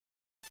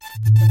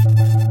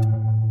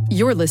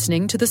You're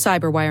listening to the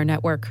Cyberwire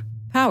Network,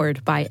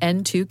 powered by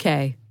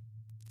N2K.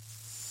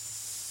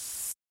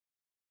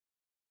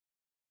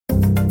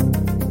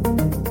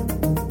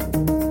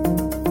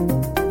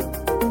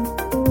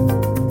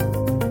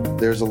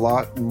 There's a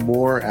lot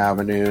more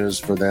avenues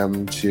for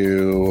them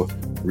to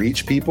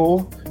reach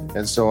people.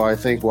 And so I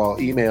think while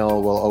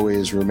email will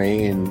always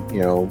remain,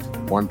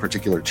 one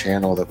particular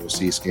channel that will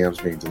see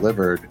scams being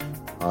delivered,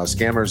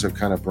 scammers have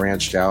kind of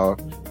branched out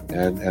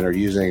and are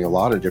using a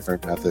lot of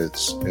different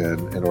methods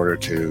in order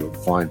to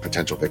find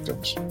potential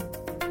victims.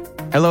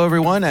 Hello,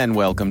 everyone, and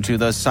welcome to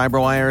the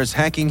CyberWire's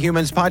Hacking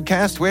Humans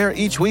podcast, where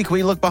each week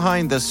we look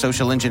behind the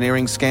social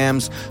engineering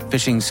scams,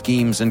 phishing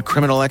schemes, and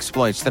criminal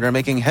exploits that are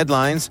making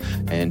headlines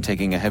and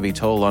taking a heavy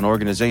toll on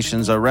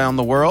organizations around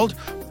the world.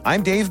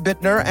 I'm Dave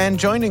Bittner, and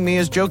joining me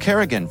is Joe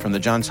Kerrigan from the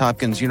Johns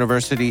Hopkins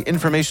University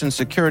Information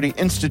Security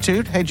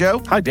Institute. Hey,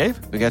 Joe. Hi,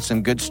 Dave. We got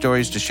some good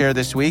stories to share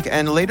this week,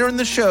 and later in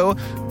the show,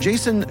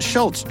 Jason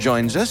Schultz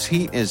joins us.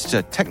 He is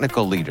a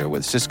technical leader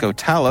with Cisco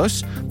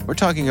Talos. We're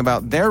talking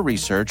about their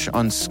research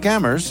on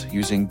scammers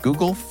using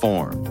Google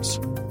Forms.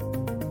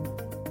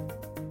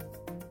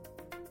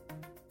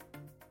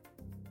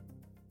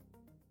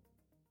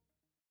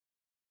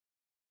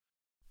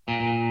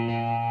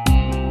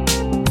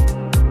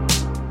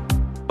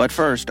 But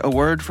first, a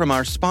word from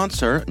our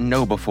sponsor,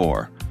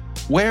 KnowBe4.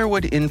 Where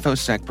would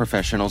InfoSec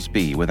professionals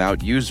be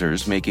without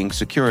users making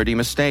security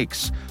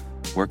mistakes?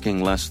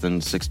 Working less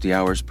than 60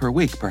 hours per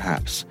week,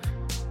 perhaps.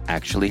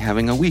 Actually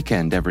having a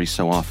weekend every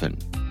so often.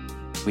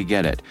 We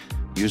get it.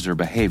 User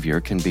behavior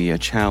can be a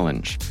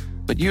challenge.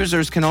 But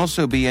users can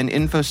also be an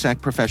InfoSec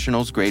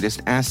professional's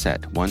greatest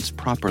asset once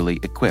properly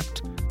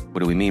equipped. What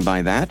do we mean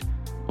by that?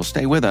 Well,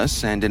 stay with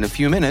us, and in a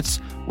few minutes,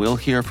 we'll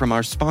hear from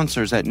our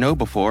sponsors at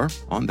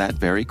KnowBe4 on that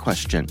very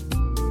question.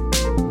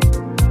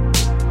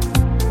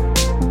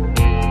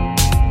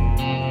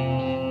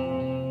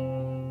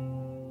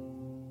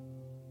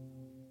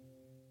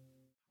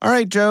 All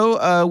right,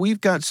 Joe, we've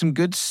got some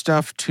good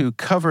stuff to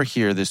cover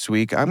here this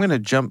week. I'm going to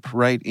jump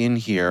right in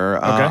here.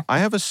 Okay. I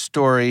have a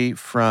story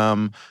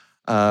from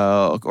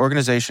an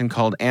organization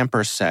called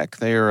AmperSec.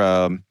 They're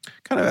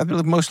kind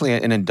of mostly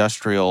an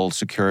industrial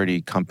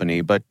security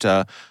company, but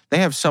they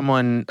have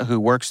someone who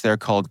works there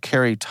called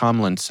Carrie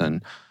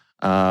Tomlinson,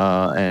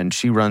 and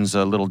she runs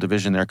a little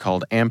division there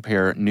called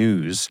Ampere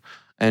News.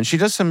 And she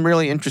does some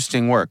really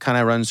interesting work, kind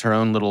of runs her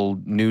own little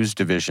news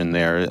division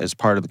there as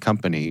part of the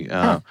company.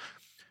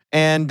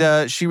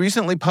 And she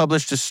recently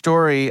published a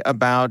story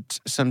about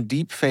some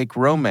deepfake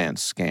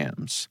romance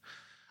scams.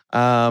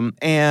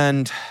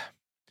 And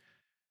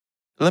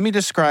let me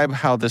describe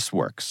how this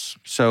works.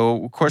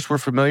 So, of course, we're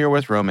familiar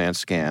with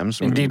romance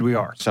scams. Indeed, we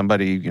are.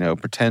 Somebody,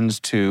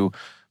 pretends to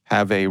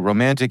have a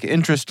romantic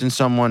interest in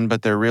someone,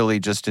 but they're really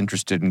just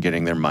interested in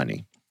getting their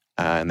money.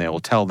 And they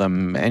will tell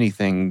them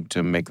anything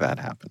to make that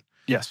happen.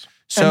 Yes.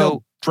 So, and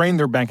they'll drain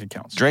their bank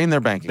accounts.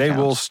 They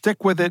will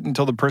stick with it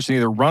until the person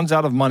either runs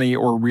out of money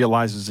or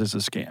realizes it's a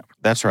scam.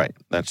 That's right.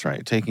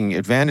 Taking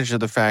advantage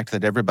of the fact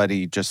that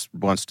everybody just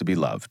wants to be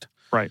loved.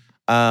 Right.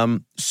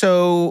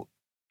 So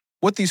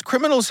what these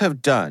criminals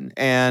have done,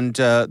 and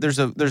there's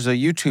a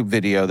YouTube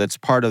video that's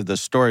part of the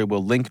story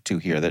we'll link to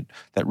here that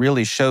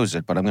really shows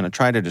it, but I'm going to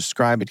try to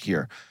describe it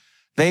here.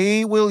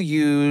 They will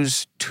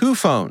use two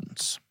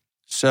phones.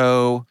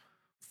 So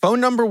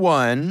phone number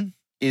one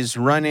is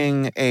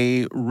running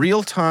a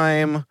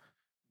real-time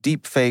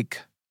deepfake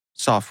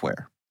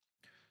software.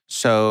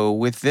 So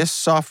with this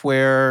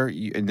software,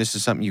 and this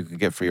is something you can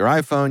get for your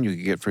iPhone, you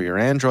can get for your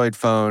Android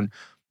phone,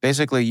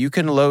 basically you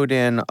can load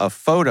in a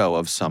photo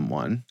of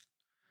someone,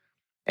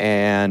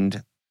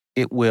 and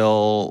it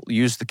will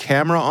use the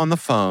camera on the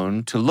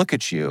phone to look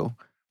at you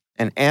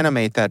and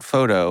animate that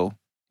photo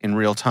in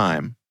real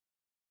time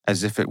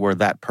as if it were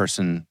that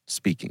person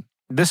speaking.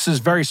 This is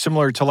very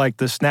similar to like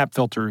the snap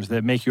filters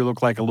that make you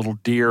look like a little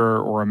deer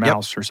or a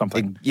mouse or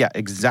something. Yeah,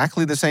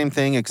 exactly the same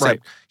thing, except Right.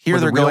 here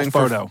With a they're real going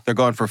photo. they're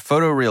going for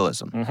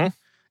photorealism. Mm-hmm.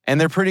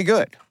 And they're pretty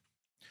good.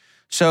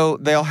 So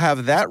they'll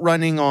have that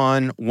running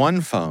on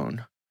one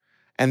phone,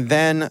 and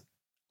then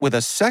with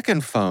a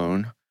second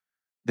phone,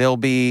 they'll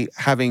be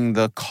having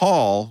the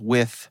call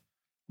with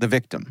the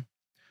victim.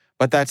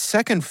 But that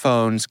second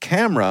phone's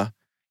camera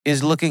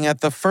is looking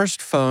at the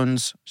first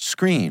phone's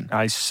screen.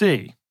 I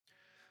see.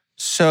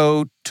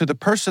 So to the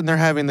person they're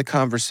having the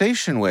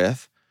conversation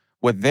with,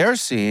 what they're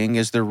seeing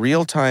is the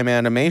real-time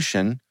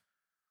animation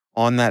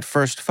on that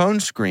first phone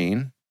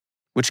screen,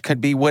 which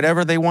could be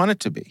whatever they want it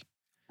to be.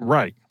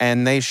 Right.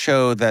 And they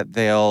show that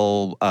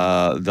they'll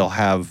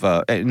have,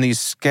 and these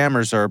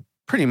scammers are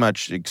pretty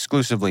much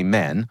exclusively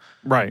men.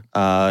 Right.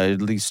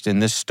 At least in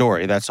this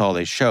story, that's all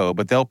they show.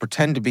 But they'll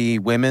pretend to be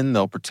women.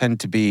 They'll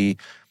pretend to be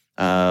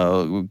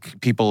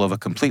people of a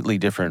completely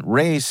different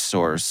race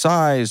or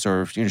size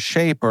or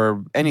shape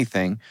or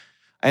anything.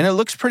 And it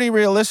looks pretty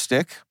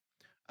realistic.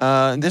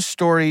 This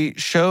story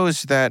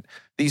shows that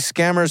these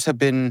scammers have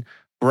been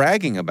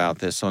bragging about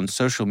this on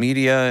social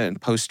media and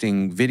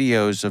posting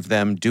videos of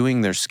them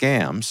doing their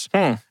scams.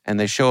 And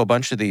they show a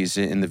bunch of these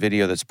in the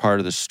video that's part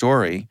of the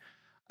story.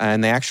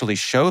 and they actually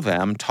show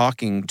them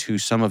talking to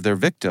some of their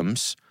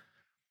victims,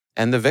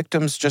 and the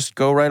victims just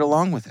go right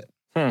along with it.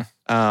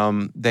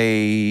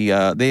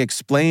 They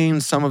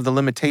explain some of the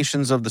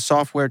limitations of the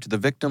software to the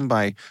victim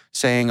by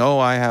saying, "Oh,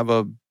 I have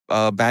a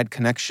bad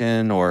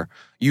connection," or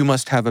 "You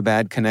must have a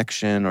bad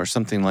connection," or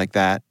something like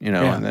that.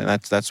 And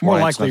that's more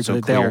why likely it's not so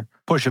that clear. they'll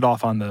push it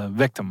off on the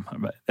victim.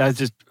 But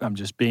I'm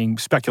just being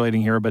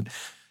speculating here, but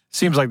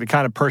seems like the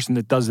kind of person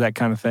that does that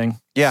kind of thing.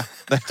 Yeah,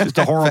 Just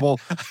a horrible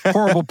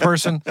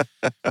person.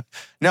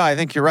 No, I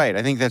think you're right.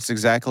 I think that's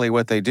exactly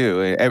what they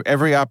do.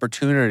 Every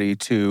opportunity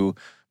to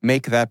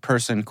make that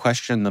person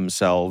question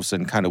themselves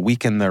and kind of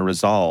weaken their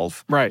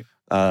resolve, Right.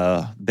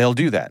 they'll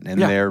do that,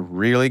 and they're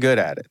really good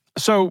at it.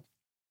 So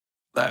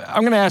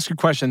I'm going to ask you a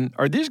question.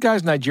 Are these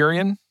guys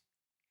Nigerian?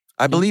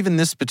 I believe in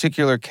this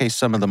particular case,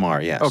 some of them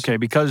are, yes. Okay,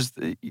 because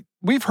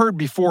we've heard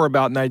before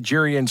about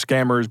Nigerian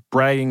scammers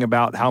bragging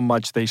about how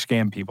much they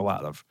scam people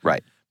out of.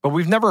 Right. But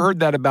we've never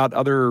heard that about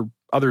other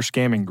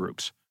scamming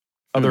groups,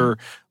 other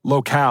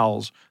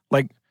locales.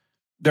 Like,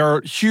 there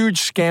are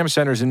huge scam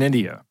centers in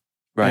India.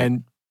 Right.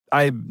 And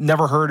I've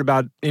never heard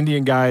about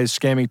Indian guys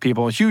scamming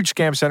people. Huge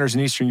scam centers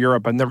in Eastern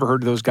Europe. I've never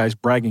heard of those guys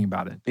bragging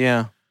about it.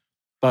 Yeah.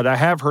 But I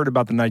have heard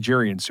about the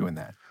Nigerians doing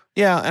that.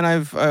 Yeah,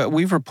 and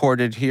we've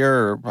reported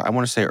here, I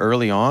want to say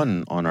early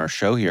on our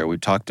show here, we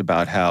talked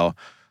about how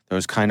there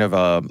was kind of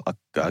a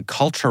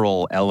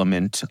cultural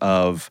element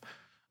of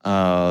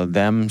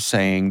them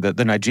saying, that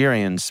the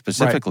Nigerians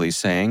specifically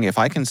saying, if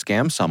I can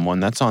scam someone,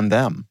 that's on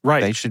them.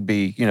 Right. They should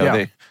be,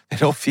 they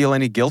don't feel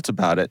any guilt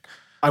about it.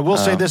 I will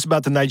say this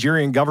about the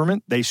Nigerian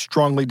government. They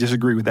strongly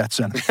disagree with that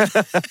sentiment.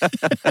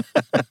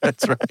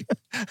 That's right.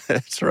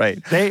 That's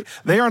right.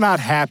 They are not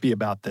happy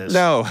about this.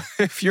 No,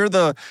 if you're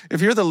the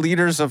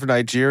leaders of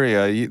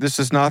Nigeria, this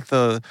is not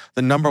the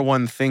number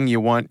one thing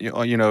you want,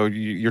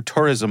 your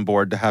tourism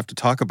board to have to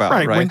talk about,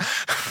 right?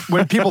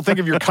 When people think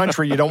of your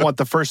country, you don't want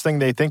the first thing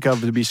they think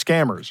of to be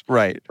scammers.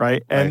 Right.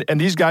 Right.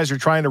 And these guys are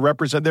trying to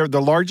represent, they're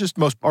the largest,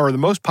 the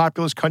most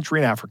populous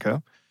country in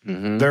Africa.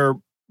 Mm-hmm.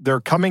 They're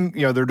coming,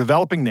 they're a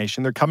developing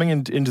nation. They're coming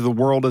into the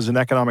world as an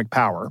economic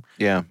power.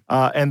 Yeah.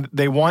 And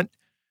they want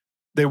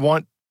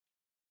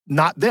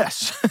not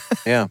this.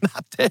 Yeah.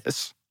 Not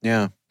this.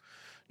 Yeah.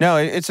 No,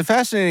 it's a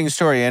fascinating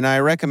story, and I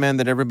recommend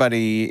that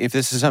everybody, if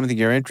this is something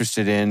you're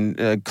interested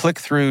in, click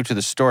through to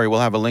the story. We'll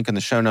have a link in the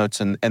show notes,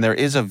 and there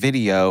is a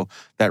video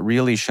that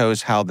really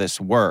shows how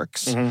this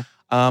works.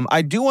 Mm-hmm.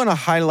 I do want to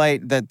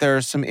highlight that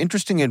there's some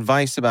interesting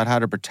advice about how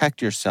to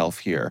protect yourself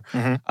here.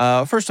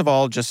 Mm-hmm. First of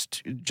all,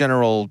 just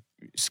general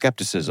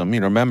skepticism.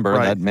 Remember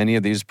that many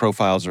of these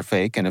profiles are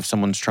fake, and if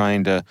someone's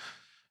trying to,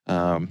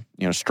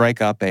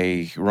 strike up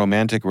a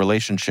romantic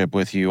relationship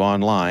with you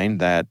online,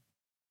 that,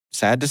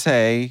 sad to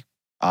say,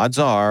 odds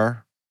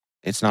are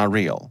it's not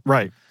real.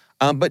 Right.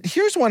 But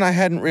here's one I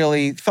hadn't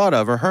really thought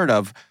of or heard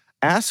of.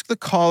 Ask the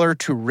caller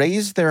to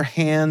raise their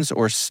hands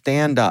or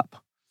stand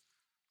up,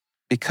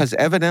 because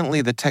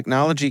evidently the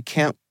technology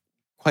can't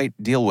quite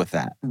deal with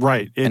that.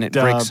 Right. And it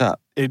breaks up.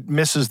 It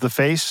misses the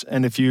face,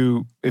 and if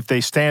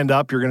they stand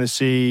up, you're going to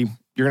see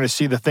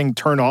the thing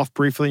turn off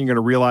briefly. You're going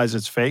to realize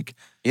it's fake.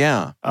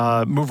 Yeah.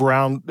 Move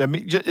around. I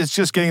mean, it's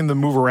just getting them to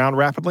move around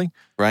rapidly.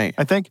 Right.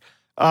 I think.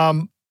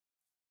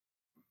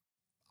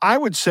 I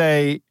would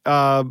say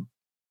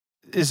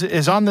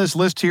is on this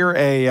list here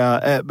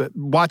a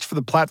watch for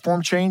the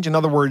platform change. In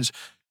other words,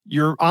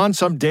 you're on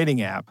some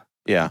dating app.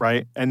 Yeah.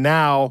 Right. And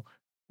now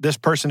this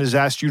person has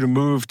asked you to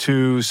move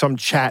to some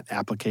chat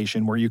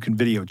application where you can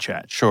video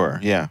chat. Sure.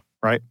 Yeah.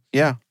 Right?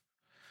 Yeah.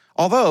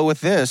 Although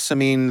with this, I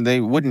mean, they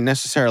wouldn't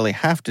necessarily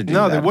have to do that.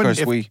 No, they wouldn't.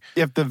 Of course,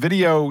 if the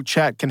video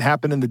chat can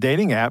happen in the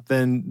dating app,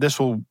 then this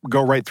will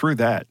go right through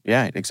that.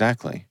 Yeah,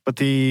 exactly. But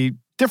the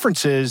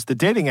difference is the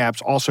dating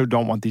apps also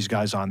don't want these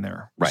guys on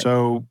there. Right.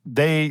 So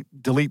they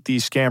delete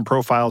these scam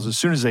profiles as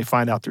soon as they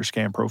find out they're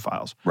scam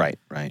profiles. Right,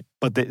 right.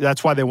 But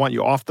that's why they want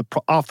you off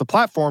the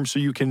platform, so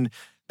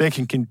they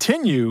can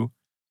continue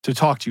to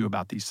talk to you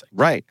about these things.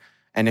 Right.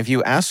 And if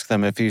you ask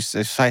them, if I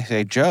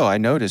say, Joe, I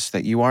noticed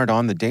that you aren't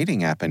on the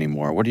dating app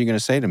anymore, what are you going to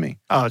say to me?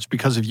 Oh, it's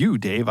because of you,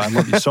 Dave. I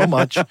love you so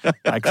much.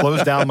 I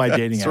closed down my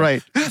dating That's app.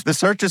 right. The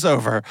search is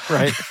over.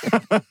 Right.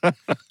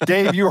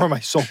 Dave, you are my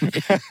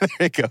soulmate.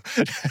 There you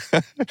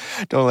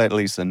go. Don't let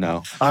Lisa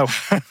know.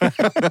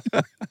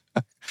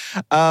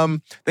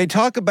 They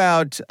talk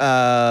about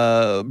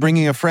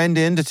bringing a friend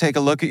in to take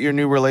a look at your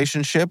new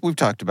relationship. We've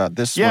talked about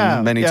this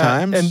one many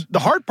times. And the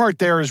hard part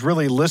there is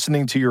really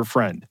listening to your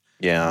friend.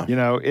 Yeah.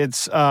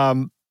 It's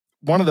one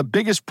of the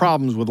biggest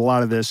problems with a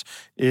lot of this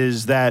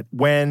is that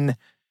when,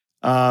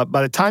 by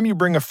the time you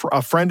bring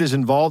a friend is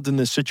involved in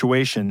this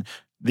situation,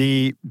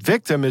 the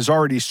victim is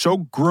already so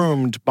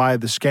groomed by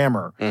the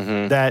scammer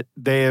that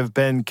they have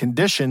been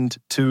conditioned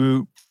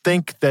to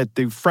think that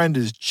the friend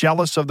is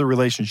jealous of the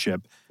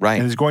relationship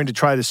and is going to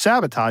try to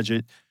sabotage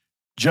it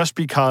just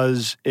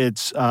because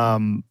it's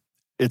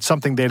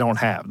something they don't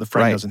have. The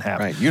friend doesn't have.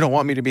 Right. You don't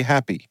want me to be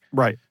happy.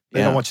 Right.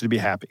 They don't want you to be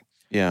happy.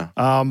 Yeah.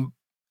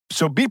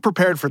 So be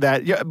prepared for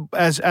that. Yeah,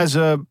 as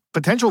a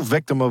potential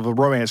victim of a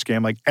romance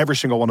scam, like every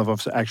single one of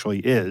us actually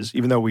is,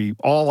 even though we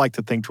all like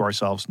to think to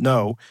ourselves,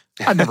 no,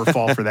 I'd never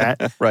fall for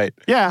that. Right.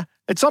 Yeah,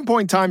 at some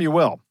point in time you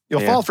will.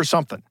 You'll fall for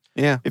something.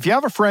 Yeah. If you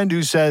have a friend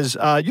who says,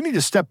 you need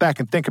to step back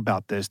and think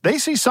about this, they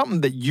see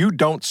something that you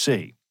don't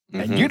see,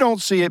 and you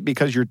don't see it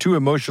because you're too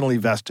emotionally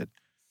vested.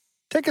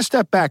 Take a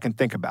step back and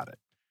think about it.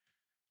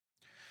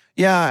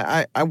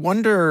 Yeah, I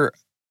wonder,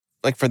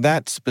 like for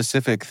that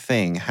specific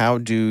thing, how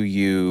do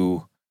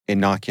you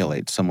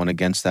inoculate someone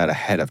against that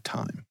ahead of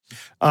time?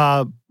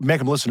 Make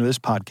them listen to this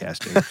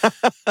podcast,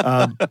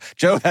 Dave.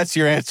 Joe, that's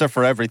your answer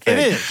for everything.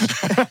 It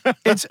is.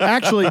 It's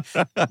actually,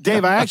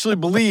 Dave, I actually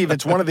believe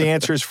it's one of the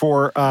answers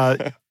for,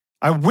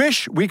 I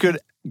wish we could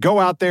go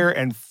out there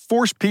and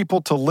force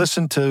people to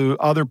listen to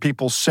other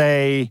people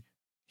say,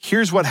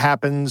 here's what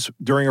happens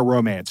during a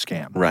romance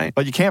scam. Right.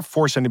 But you can't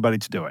force anybody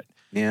to do it.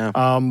 Yeah.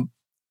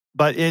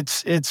 But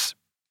it's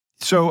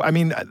so, I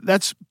mean,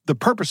 that's the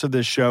purpose of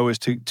this show is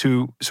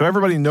to so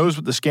everybody knows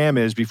what the scam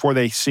is before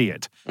they see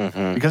it.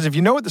 Because if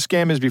you know what the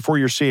scam is before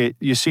you see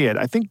it,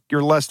 I think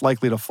you're less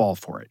likely to fall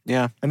for it.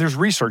 Yeah. And there's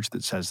research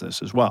that says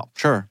this as well.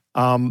 Sure.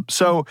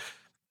 So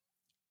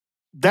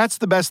that's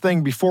the best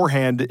thing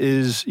beforehand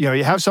is,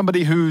 you have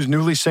somebody who's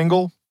newly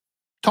single,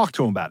 talk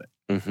to them about it.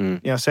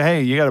 Say,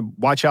 hey, you got to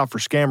watch out for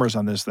scammers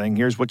on this thing.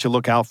 Here's what you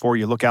look out for.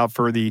 You look out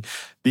for the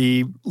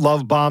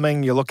love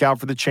bombing. You look out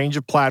for the change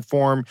of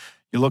platform.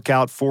 You look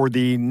out for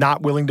the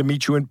not willing to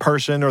meet you in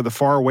person or the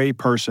far away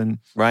person.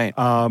 Right.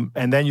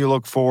 And then you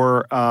look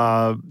for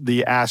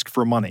the ask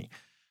for money.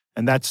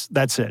 And that's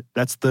it.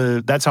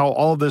 That's how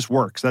all of this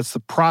works. That's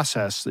the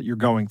process that you're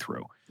going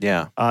through.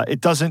 Yeah.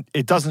 It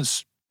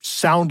doesn't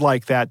sound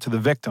like that to the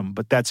victim,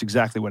 but that's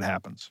exactly what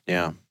happens.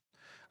 Yeah.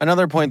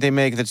 Another point they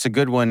make that's a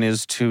good one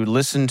is to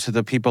listen to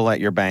the people at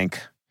your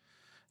bank.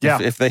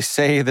 Yeah. If they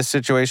say the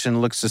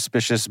situation looks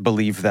suspicious,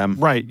 believe them.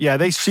 Right. Yeah,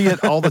 they see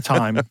it all the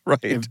time.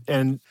 Right.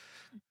 And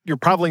you're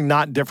probably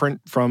not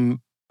different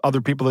from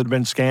other people that have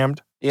been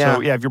scammed. Yeah.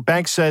 So, if your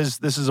bank says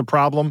this is a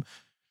problem,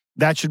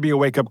 that should be a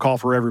wake-up call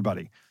for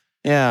everybody.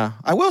 Yeah.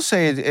 I will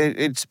say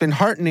it's been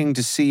heartening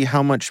to see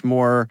how much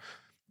more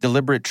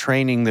deliberate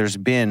training there's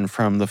been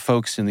from the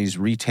folks in these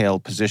retail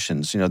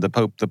positions.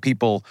 The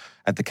people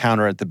at the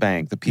counter at the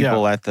bank, the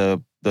people at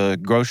the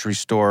grocery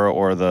store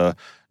or the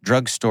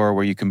drugstore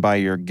where you can buy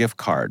your gift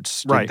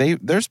cards. Right.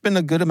 There's been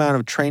a good amount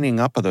of training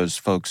up of those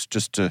folks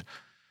just to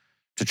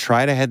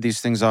try to head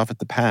these things off at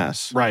the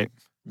pass. Right.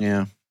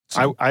 Yeah.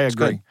 So I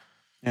agree. Good.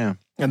 Yeah.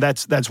 And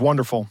that's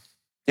wonderful.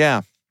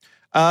 Yeah.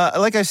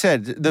 Like I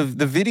said, the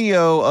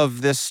video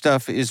of this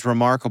stuff is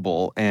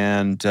remarkable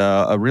and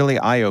a really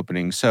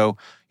eye-opening. So,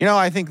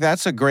 I think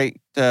that's a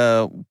great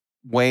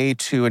way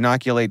to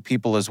inoculate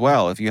people as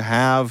well. If you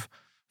have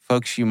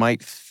folks you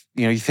might,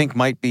 you think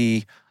might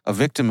be a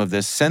victim of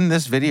this, send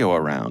this video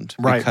around.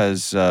 Right.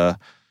 Because,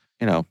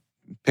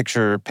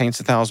 picture paints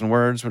 1,000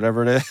 words,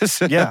 whatever it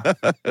is. Yeah.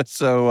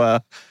 So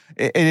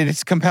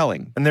it's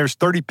compelling. And there's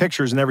 30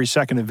 pictures in every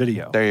second of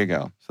video. There you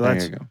go. So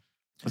there you go.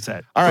 What's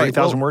that? All right,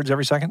 30,000 words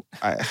every second?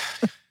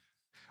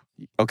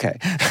 Okay.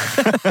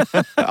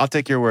 I'll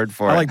take your word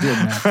for it. I like doing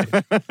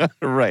that.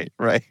 Right.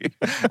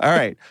 All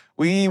right.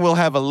 We will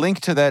have a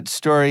link to that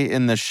story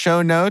in the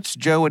show notes.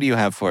 Joe, what do you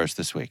have for us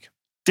this week?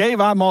 Dave,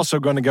 I'm also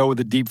going to go with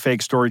a deep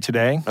fake story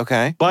today.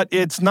 Okay. But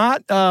it's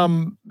not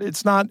I'll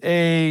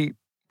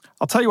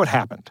tell you what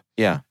happened.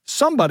 Yeah.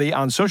 Somebody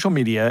on social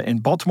media in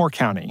Baltimore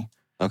County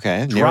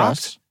near dropped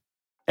us.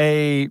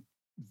 a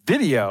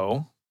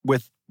video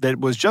that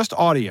was just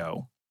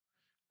audio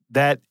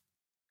that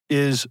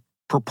is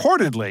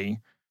purportedly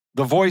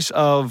the voice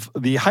of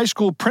the high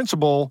school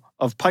principal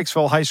of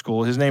Pikesville High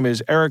School. His name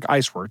is Eric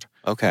Eiswert.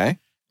 Okay.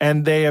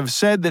 And they have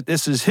said that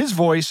this is his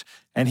voice,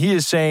 and he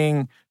is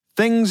saying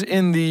things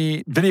in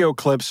the video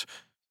clips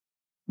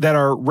that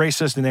are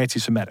racist and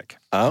anti-Semitic.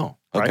 Oh,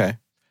 okay. Right?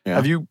 Yeah.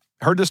 Have you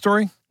heard this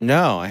story?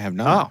 No, I have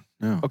not. Oh,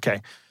 no.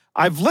 Okay.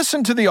 I've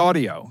listened to the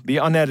audio, the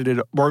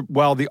unedited,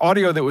 the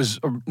audio that was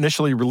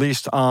initially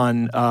released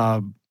on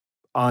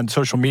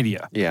social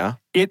media. Yeah.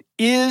 It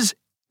is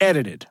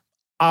edited,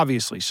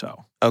 obviously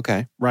so.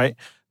 Okay. Right?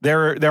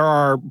 There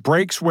are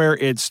breaks where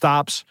it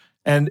stops,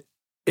 and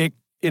it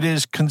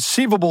is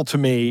conceivable to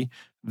me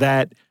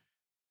that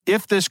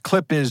if this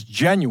clip is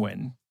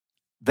genuine,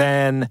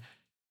 then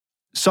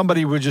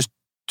somebody would just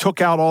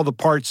took out all the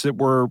parts that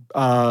were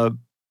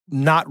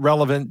not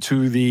relevant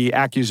to the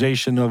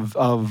accusation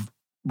of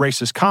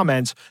racist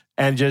comments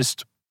and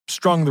just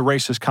strung the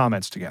racist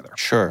comments together.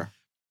 Sure.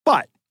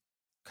 But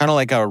kind of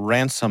like a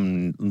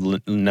ransom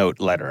note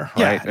letter,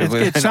 yeah, right?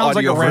 It sounds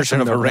like a version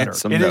ransom of a note letter.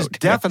 ransom It note. is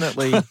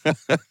definitely,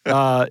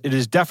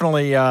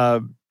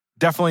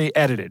 definitely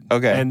edited.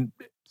 Okay. And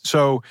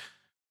so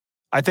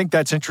I think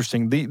that's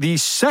interesting. The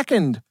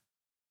second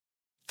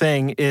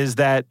thing is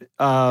that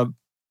Mr.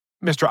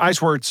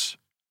 Eiswert's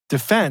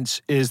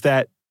defense is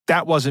that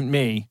wasn't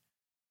me.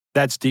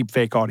 That's deep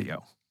fake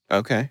audio.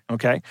 Okay.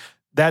 Okay.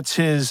 That's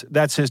his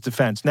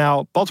defense.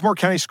 Now, Baltimore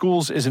County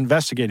Schools is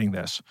investigating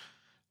this.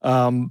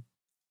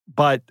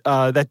 But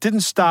that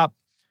didn't stop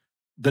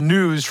the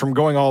news from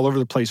going all over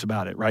the place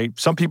about it, right?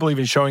 Some people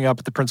even showing up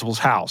at the principal's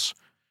house,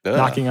 Ugh.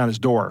 knocking on his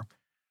door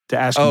to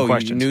ask him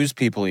questions. News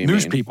people, you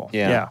News mean? people,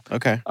 Yeah. yeah.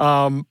 Okay.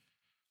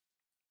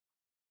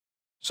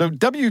 So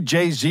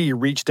WJZ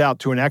reached out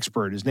to an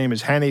expert. His name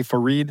is Hanif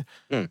Farid.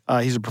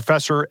 He's a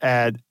professor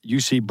at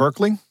UC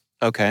Berkeley.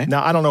 Okay.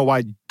 Now, I don't know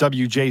why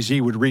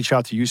WJZ would reach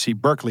out to UC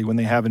Berkeley when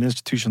they have an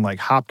institution like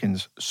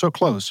Hopkins so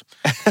close.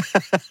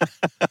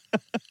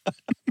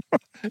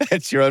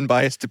 It's your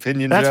unbiased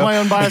opinion, That's Joe? my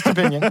unbiased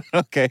opinion.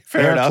 Okay,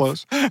 fair enough.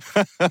 Close.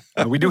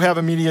 We do have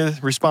a media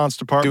response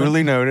department.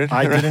 Duly noted.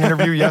 I did an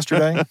interview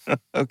yesterday.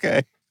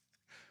 Okay.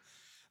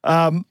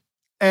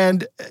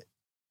 And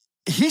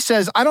he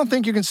says, I don't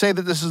think you can say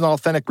that this is an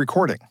authentic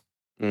recording.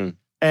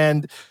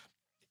 And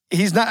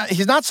he's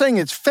not saying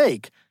it's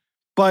fake,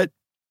 but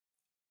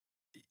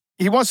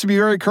he wants to be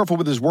very careful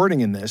with his wording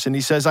in this. And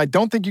he says, I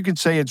don't think you can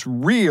say it's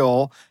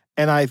real.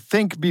 And I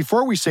think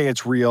before we say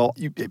it's real,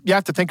 you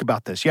have to think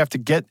about this. You have to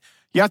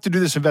do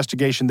this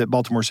investigation that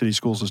Baltimore City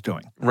Schools is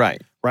doing.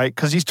 Right. Right?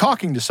 Because he's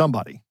talking to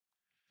somebody.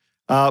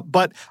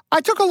 But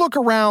I took a look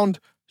around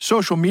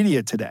social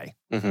media today,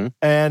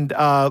 and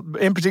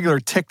in particular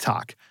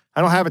TikTok. I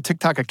don't have a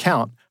TikTok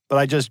account, but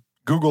I just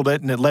Googled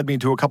it, and it led me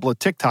to a couple of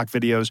TikTok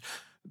videos.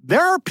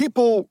 There are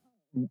people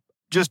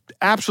just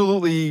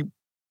absolutely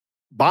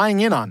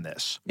buying in on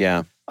this.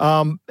 Yeah.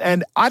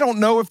 And I don't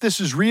know if this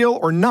is real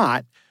or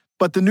not,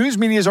 but the news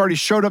media has already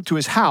showed up to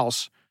his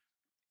house.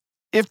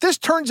 If this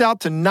turns out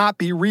to not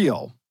be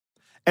real,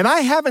 and I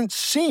haven't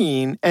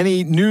seen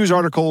any news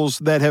articles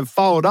that have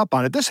followed up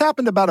on it. This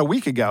happened about a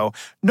week ago.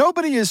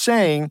 Nobody is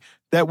saying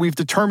that we've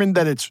determined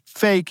that it's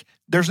fake.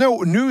 There's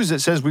no news that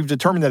says we've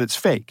determined that it's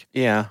fake.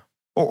 Yeah.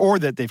 Or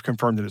that they've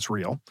confirmed that it's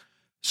real.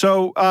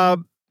 So,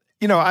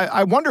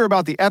 I wonder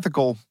about the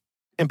ethical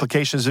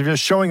implications of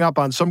just showing up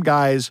on some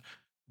guy's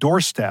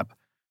doorstep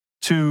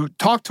to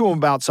talk to him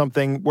about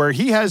something where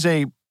he has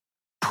a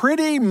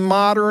pretty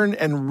modern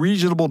and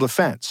reasonable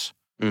defense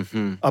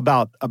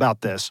about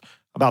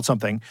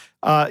something.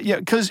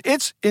 Because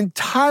it's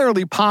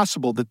entirely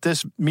possible that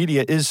this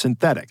media is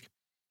synthetic.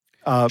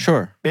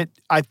 Sure.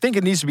 I think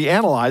it needs to be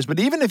analyzed, but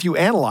even if you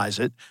analyze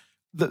it,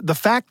 the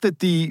fact that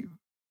the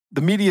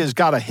media has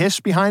got a hiss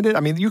behind it, I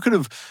mean,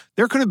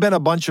 there could have been a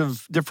bunch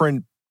of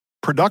different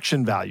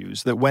production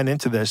values that went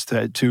into this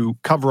to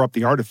cover up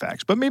the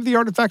artifacts, but maybe the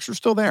artifacts are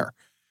still there.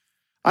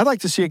 I'd like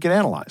to see it get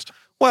analyzed.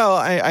 Well,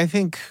 I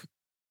think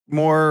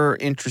more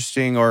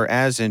interesting or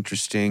as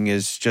interesting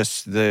is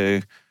just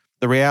the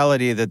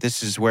reality that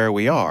this is where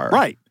we are.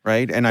 Right.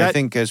 Right. And I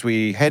think as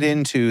we head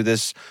into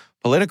this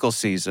political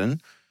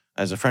season,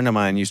 as a friend of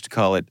mine used to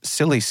call it,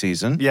 silly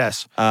season.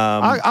 Yes.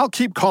 I'll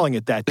keep calling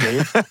it that,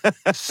 Dave.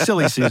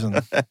 Silly season.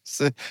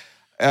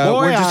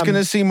 We're just going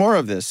to see more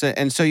of this.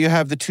 And so you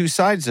have the two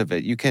sides of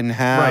it. You can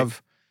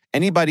have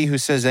anybody who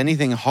says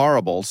anything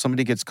horrible,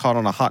 somebody gets caught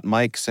on a hot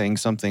mic saying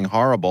something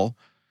horrible,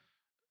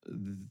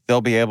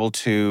 they'll be able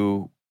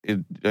to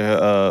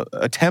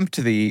attempt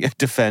the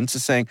defense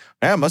of saying,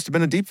 it must have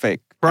been a deep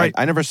fake. Right.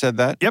 I never said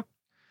that. Yep.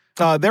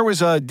 There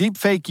was a deep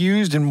fake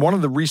used in one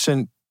of the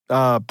recent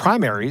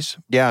primaries.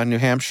 Yeah, New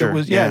Hampshire.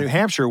 New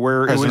Hampshire,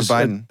 where President it was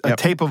Biden. a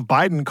tape of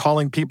Biden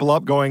calling people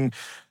up going,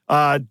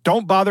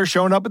 don't bother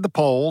showing up at the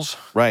polls.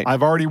 Right.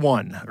 I've already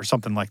won, or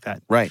something like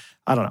that. Right.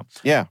 I don't know.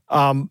 Yeah.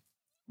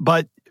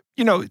 But,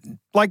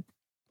 like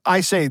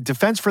I say,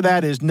 defense for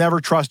that is never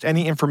trust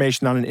any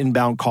information on an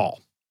inbound call.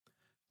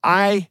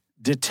 I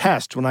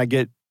detest when I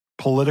get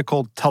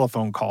political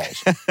telephone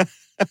calls.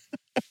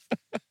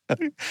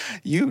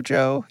 You,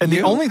 Joe. And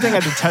the only thing I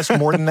detest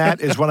more than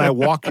that is when I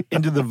walk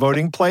into the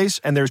voting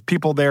place and there's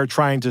people there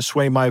trying to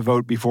sway my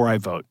vote before I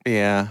vote.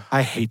 Yeah.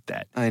 I hate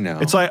that. I know.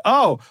 It's like,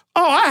 I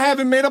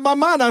haven't made up my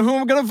mind on who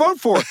I'm going to vote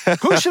for.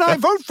 Who should I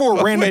vote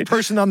for? Random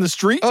person on the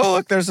street? Oh,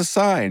 look, there's a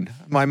sign.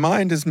 My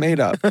mind is made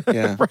up.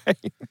 Yeah.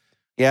 Right.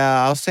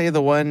 Yeah, I'll say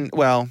one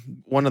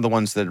of the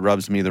ones that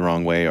rubs me the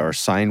wrong way are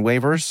sign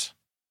waivers.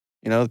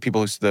 The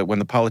people when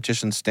the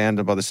politicians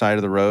stand by the side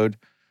of the road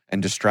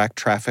and distract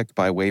traffic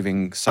by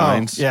waving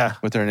signs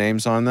with their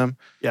names on them.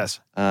 Yes.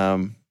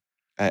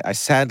 I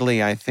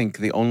sadly think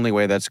the only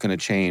way that's going to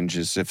change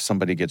is if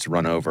somebody gets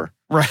run over.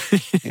 Right.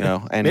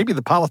 And maybe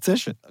the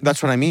politician.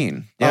 That's what I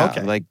mean. Yeah.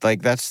 Okay.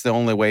 Like that's the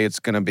only way it's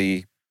going to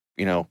be,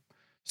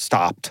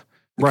 stopped.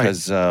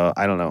 Because,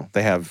 I don't know,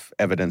 they have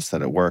evidence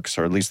that it works,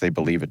 or at least they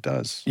believe it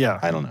does. Yeah.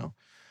 I don't know.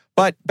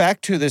 But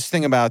back to this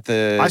thing about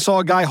I saw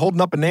a guy holding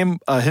up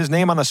his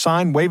name on a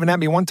sign, waving at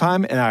me one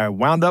time, and I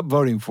wound up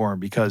voting for him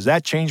because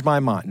that changed my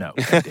mind. No,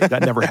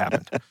 that never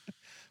happened.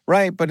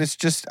 Right, but it's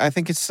just, I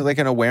think it's like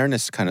an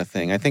awareness kind of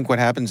thing. I think what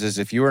happens is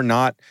if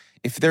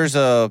there's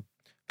a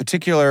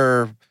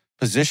particular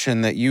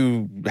position that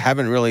you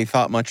haven't really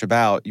thought much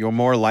about, you're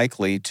more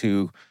likely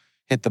to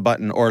hit the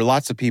button, or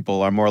lots of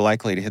people are more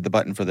likely to hit the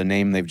button for the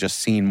name they've just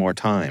seen more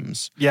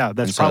times. Yeah,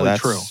 that's probably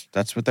true.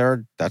 That's what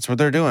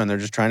they're doing. They're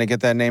just trying to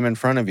get that name in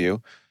front of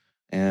you,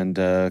 and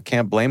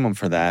can't blame them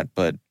for that.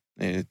 But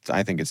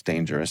I think it's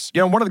dangerous.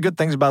 One of the good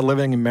things about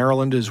living in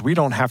Maryland is we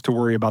don't have to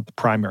worry about the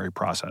primary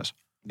process.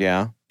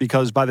 Yeah.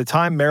 because by the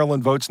time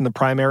Maryland votes in the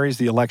primaries,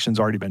 the election's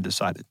already been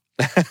decided.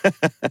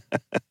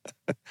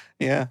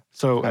 Yeah.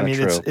 So, I mean,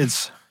 true.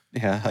 it's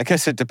Yeah, I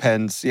guess it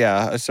depends.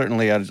 Yeah,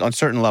 certainly on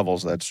certain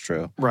levels, that's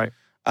true. right.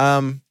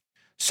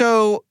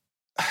 So,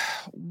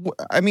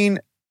 I mean,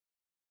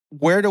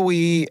 where do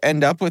we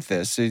end up with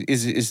this?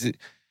 Is it,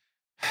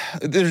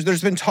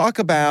 there's been talk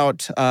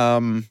about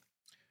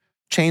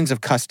chains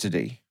of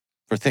custody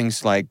for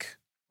things like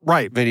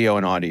Right. video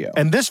and audio.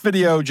 And this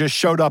video just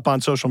showed up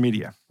on social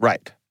media.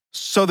 Right.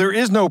 So there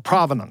is no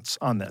provenance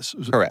on this.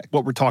 Correct.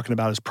 What we're talking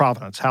about is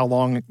provenance. How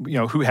long,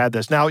 who had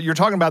this? Now, you're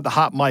talking about the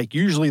hot mic.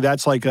 Usually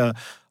that's like a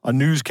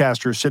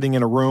newscaster sitting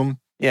in a room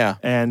Yeah.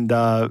 and,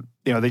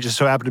 they just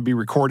so happen to be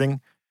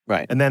recording.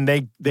 Right. And then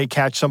they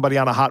catch somebody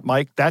on a hot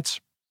mic. That's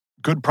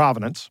good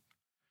provenance.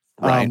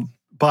 Right.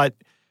 But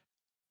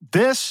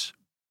this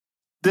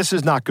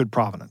is not good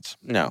provenance.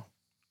 No.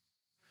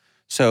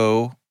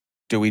 So,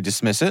 do we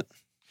dismiss it?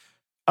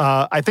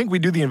 I think we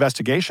do the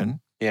investigation.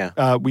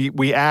 Yeah.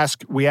 We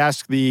ask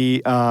the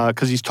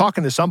because he's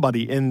talking to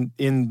somebody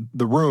in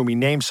the room. He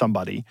names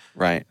somebody.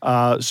 Right.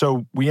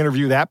 So we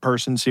interview that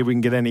person, see if we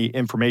can get any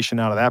information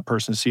out of that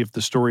person, see if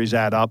the stories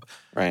add up.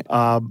 Right.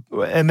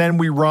 And then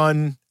we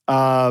run.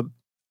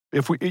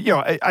 If we,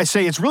 I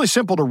say it's really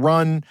simple to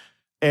run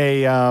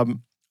a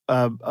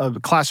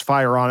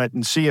classifier on it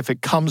and see if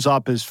it comes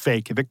up as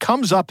fake. If it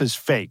comes up as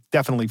fake,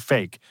 definitely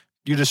fake,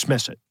 you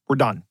dismiss it. We're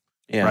done.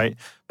 Yeah. Right.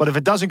 But if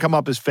it doesn't come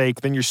up as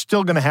fake, then you're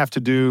still going to have to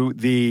do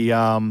the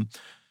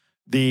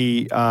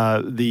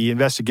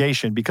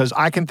investigation, because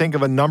I can think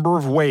of a number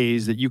of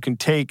ways that you can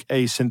take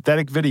a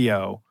synthetic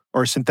video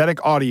or a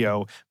synthetic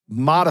audio,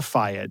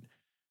 modify it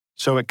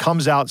so it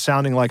comes out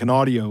sounding like an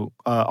audio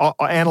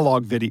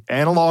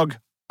analog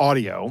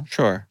audio,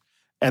 Sure.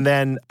 and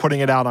then putting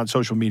it out on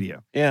social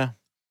media. Yeah.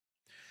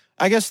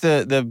 I guess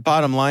the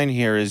bottom line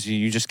here is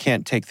you just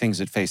can't take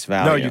things at face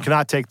value. No, you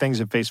cannot take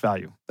things at face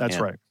value. That's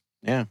right.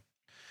 Yeah.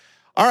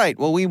 All right.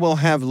 Well, we will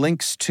have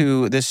links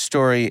to this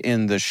story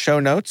in the show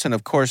notes. And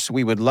of course,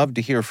 we would love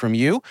to hear from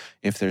you.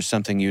 If there's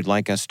something you'd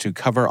like us to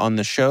cover on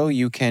the show,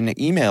 you can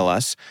email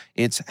us.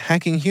 It's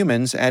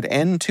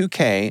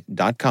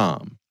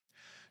hackinghumans@n2k.com.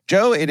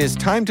 Joe, it is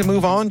time to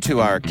move on to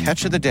our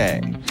catch of the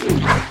day.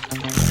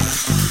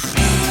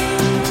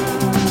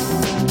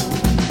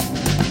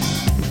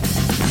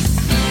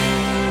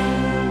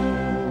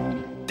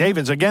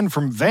 David's again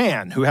from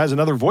Van, who has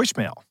another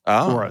voicemail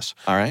for us.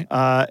 All right.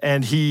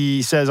 And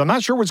he says, I'm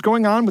not sure what's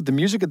going on with the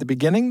music at the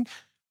beginning.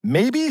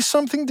 Maybe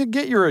something to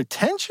get your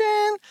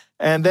attention.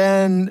 And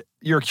then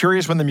you're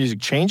curious when the music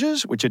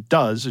changes, which it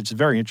does. It's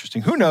very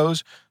interesting. Who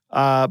knows?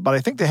 But I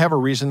think they have a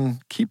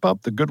reason. Keep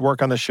up the good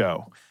work on the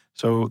show.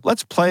 So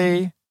let's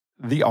play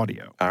the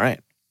audio. All right.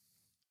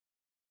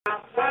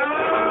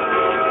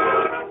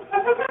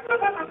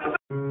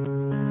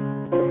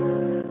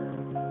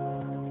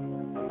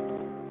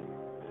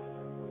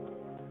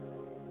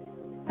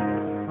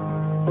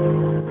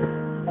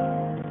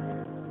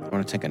 I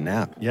want to take a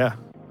nap. Yeah.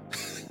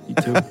 Me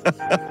too.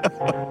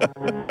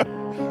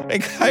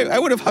 I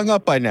would have hung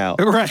up by now.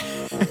 Right.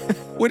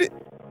 Would it?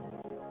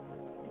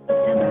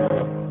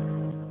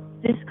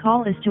 This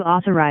call is to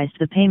authorize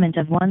the payment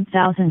of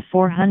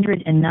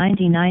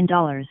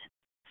 $1,499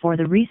 for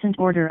the recent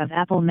order of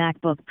Apple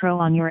MacBook Pro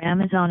on your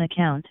Amazon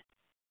account.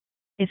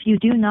 If you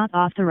do not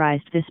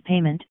authorize this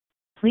payment,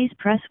 please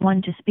press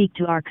 1 to speak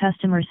to our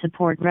customer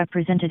support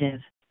representative.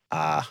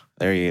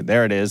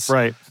 There it is.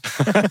 Right.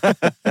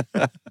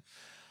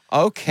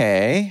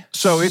 Okay.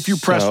 So if you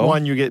press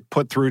 1, you get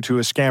put through to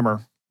a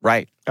scammer.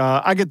 Right.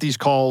 I get these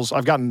calls.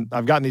 I've gotten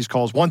these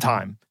calls one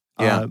time.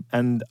 Yeah.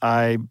 And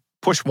I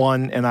push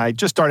 1 and I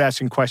just start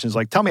asking questions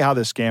like, tell me how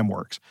this scam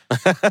works.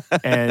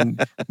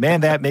 And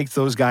man, that makes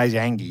those guys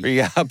angry.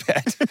 Yeah, I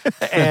bet.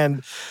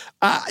 And,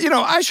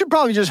 I should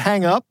probably just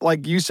hang up.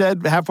 Like you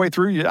said, halfway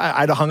through,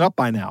 I'd have hung up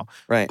by now.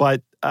 Right.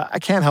 But I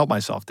can't help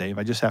myself, Dave.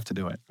 I just have to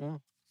do it.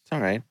 Well, it's all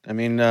right. I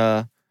mean,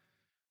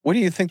 what do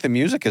you think the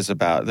music is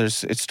about?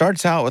 It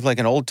starts out with like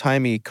an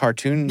old-timey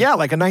cartoon. Yeah,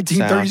 like a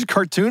 1930s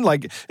cartoon.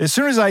 Like as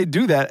soon as I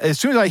do that, as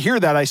soon as I hear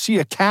that, I see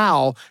a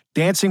cow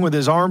dancing with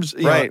his arms,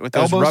 with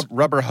those elbows.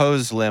 rubber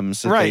hose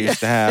limbs that they used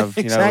to have,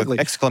 Exactly. with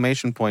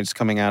exclamation points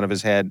coming out of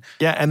his head.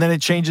 Yeah, and then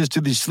it changes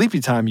to the sleepy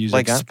time music.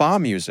 Like spa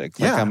music.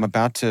 Like Yeah. I'm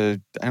about to,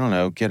 I don't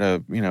know, get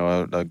a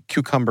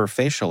cucumber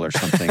facial or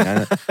something.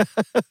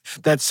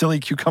 That silly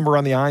cucumber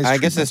on the eyes. I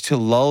guess it's to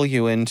lull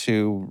you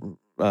into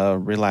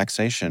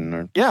relaxation,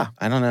 or Yeah.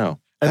 I don't know.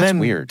 And That's then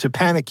weird. to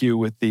panic you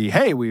with the,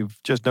 hey, we've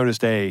just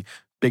noticed a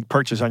big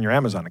purchase on your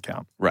Amazon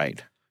account.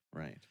 Right.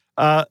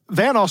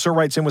 Van also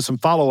writes in with some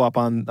follow-up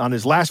on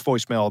his last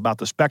voicemail about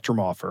the Spectrum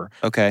offer.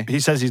 Okay. He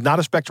says he's not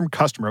a Spectrum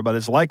customer, but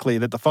it's likely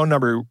that the phone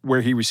number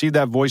where he received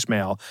that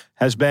voicemail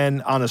has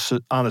been on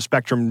a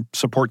Spectrum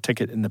support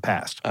ticket in the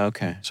past.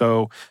 Okay.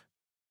 So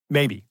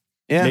maybe.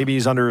 Yeah. Maybe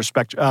he's under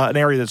an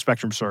area that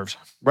Spectrum serves.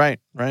 Right.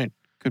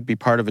 Could be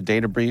part of a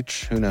data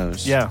breach. Who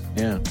knows? Yeah.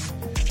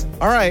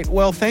 All right.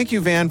 Well, thank you,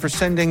 Van, for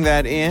sending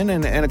that in.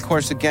 And of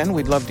course, again,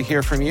 we'd love to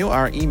hear from you.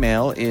 Our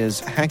email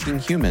is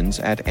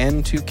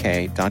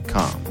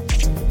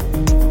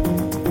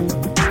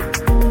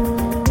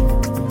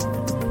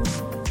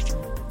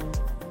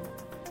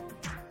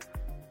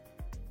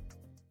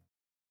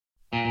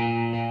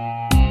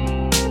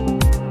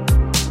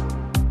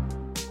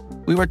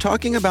We were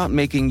talking about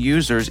making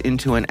users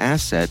into an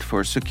asset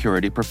for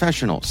security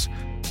professionals.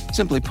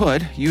 Simply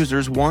put,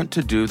 users want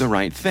to do the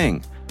right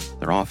thing.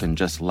 They're often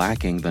just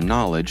lacking the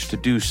knowledge to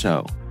do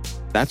so.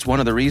 That's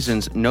one of the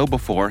reasons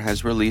KnowBe4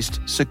 has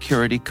released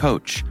Security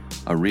Coach,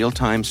 a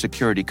real-time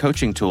security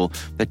coaching tool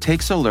that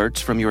takes alerts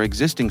from your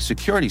existing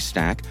security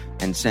stack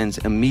and sends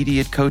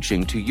immediate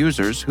coaching to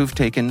users who've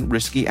taken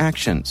risky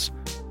actions.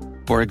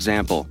 For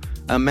example,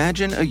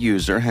 imagine a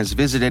user has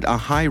visited a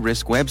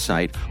high-risk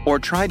website or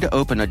tried to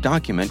open a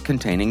document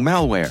containing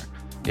malware.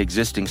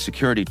 Existing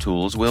security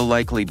tools will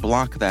likely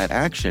block that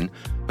action,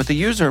 but the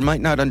user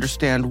might not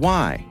understand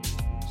why.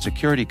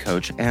 Security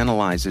Coach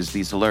analyzes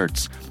these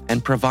alerts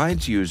and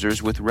provides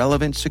users with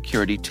relevant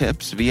security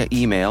tips via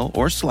email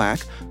or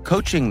Slack,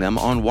 coaching them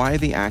on why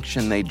the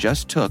action they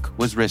just took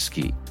was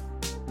risky.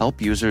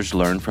 Help users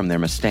learn from their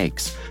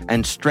mistakes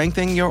and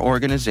strengthen your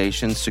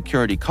organization's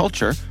security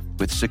culture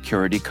with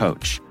Security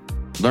Coach.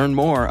 Learn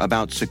more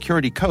about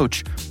Security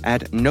Coach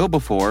at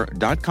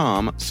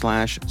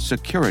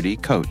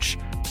knowbe4.com/securitycoach.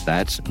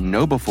 That's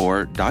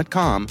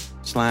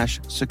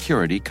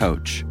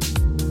knowbe4.com/securitycoach.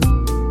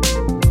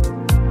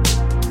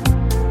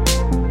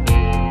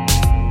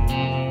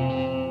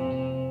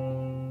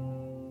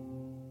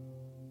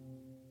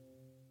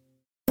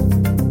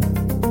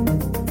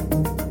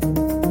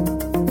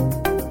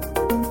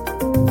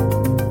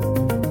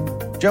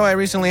 Joe, I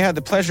recently had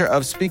the pleasure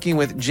of speaking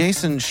with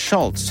Jason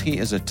Schultz. He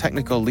is a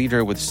technical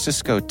leader with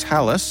Cisco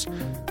Talos,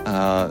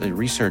 a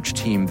research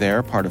team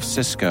there, part of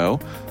Cisco.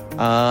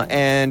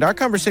 And our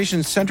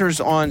conversation centers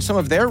on some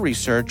of their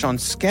research on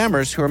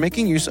scammers who are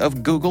making use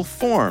of Google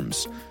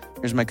Forms.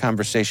 Here's my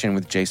conversation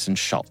with Jason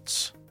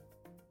Schultz.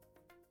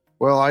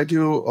 Well, I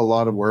do a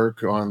lot of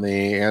work on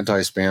the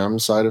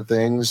anti-spam side of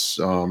things.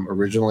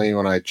 Originally,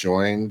 when I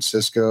joined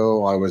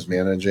Cisco, I was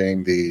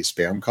managing the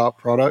Spam Cop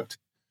product.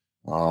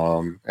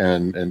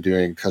 And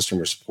doing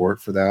customer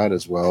support for that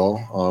as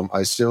well.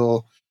 I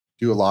still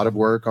do a lot of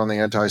work on the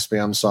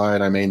anti-spam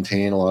side. I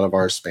maintain a lot of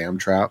our spam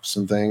traps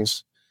and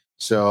things.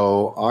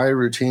 So I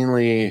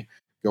routinely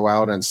go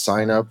out and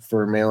sign up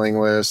for mailing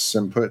lists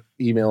and put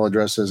email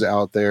addresses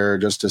out there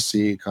just to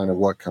see kind of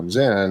what comes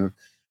in.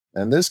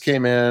 And this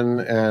came in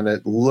and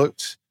it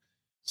looked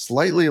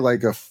slightly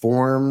like a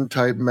form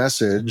type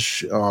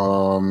message.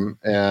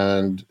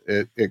 And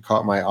it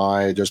caught my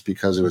eye just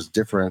because it was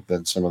different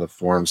than some of the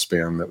form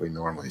spam that we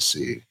normally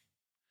see.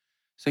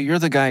 So you're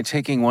the guy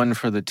taking one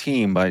for the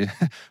team by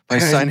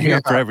signing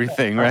up for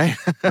everything, right?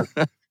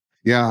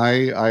 Yeah,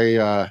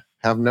 I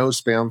have no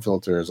spam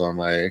filters on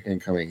my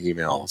incoming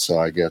email, so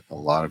I get a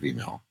lot of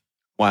email.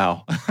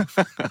 Wow.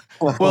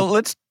 Well,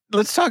 let's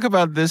talk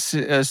about this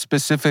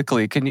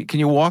specifically. Can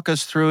you walk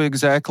us through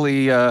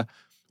exactly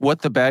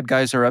what the bad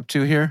guys are up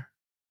to here?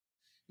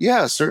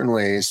 Yeah,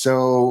 certainly.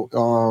 So,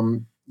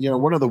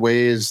 one of the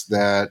ways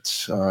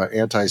that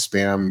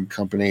anti-spam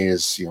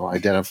companies,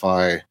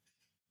 identify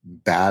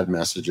bad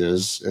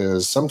messages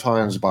is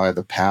sometimes by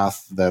the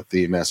path that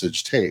the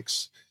message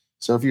takes.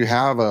 So if you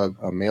have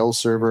a mail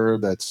server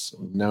that's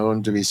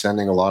known to be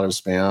sending a lot of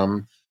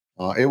spam,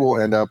 it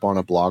will end up on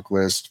a block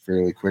list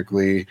fairly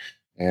quickly,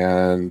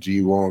 and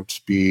you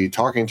won't be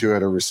talking to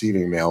it or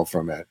receiving mail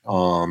from it.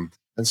 And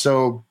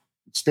so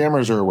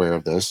spammers are aware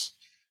of this.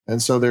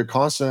 And so they're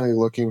constantly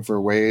looking for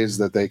ways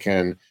that they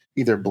can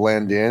either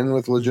blend in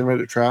with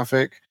legitimate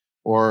traffic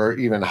or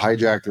even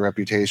hijack the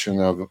reputation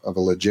of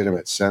a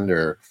legitimate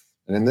sender.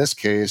 And in this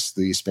case,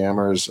 the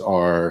spammers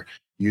are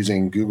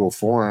using Google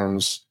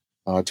Forms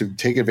to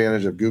take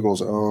advantage of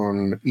Google's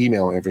own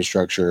email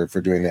infrastructure for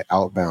doing the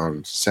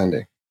outbound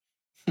sending.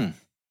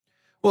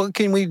 Well,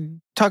 can we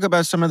talk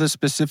about some of the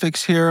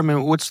specifics here? I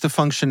mean, what's the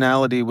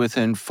functionality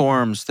within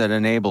Forms that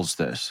enables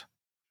this?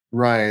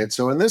 Right.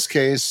 So in this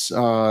case,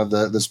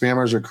 the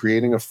spammers are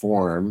creating a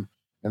form,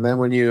 and then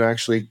when you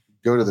actually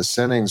go to the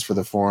settings for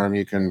the form,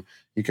 you can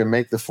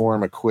make the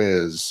form a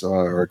quiz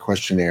or a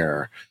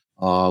questionnaire.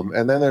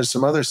 And then there's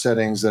some other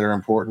settings that are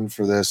important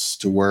for this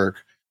to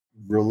work.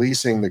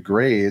 Releasing the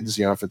grades,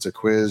 if it's a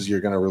quiz,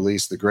 you're going to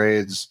release the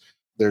grades.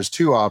 There's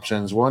two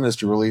options. One is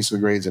to release the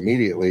grades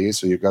immediately,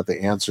 so you've got the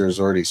answers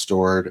already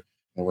stored,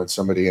 and when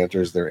somebody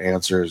enters their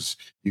answers,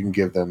 you can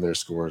give them their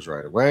scores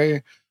right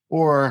away.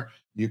 Or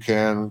you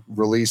can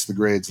release the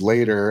grades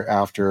later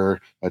after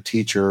a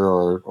teacher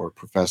or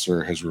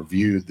professor has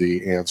reviewed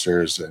the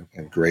answers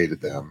and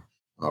graded them,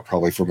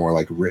 probably for more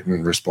like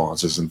written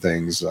responses and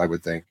things, I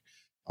would think.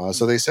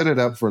 So they set it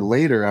up for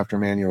later after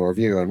manual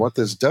review. And what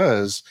this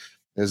does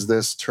is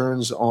this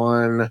turns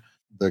on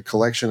the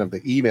collection of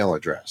the email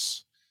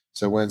address.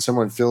 So when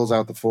someone fills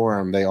out the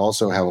form, they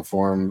also have a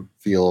form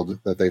field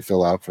that they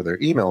fill out for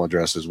their email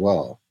address as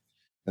well.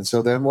 And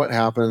so then what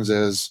happens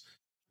is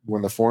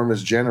when the form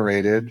is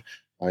generated,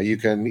 You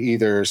can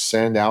either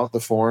send out the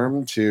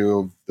form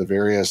to the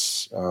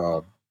various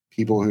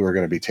people who are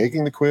going to be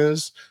taking the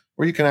quiz,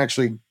 or you can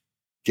actually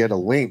get a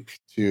link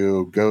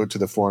to go to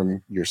the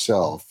form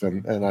yourself.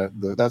 And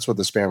that's what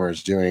the spammer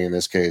is doing in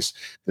this case.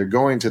 They're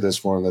going to this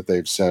form that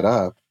they've set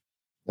up,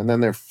 and then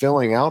they're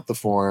filling out the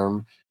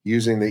form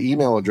using the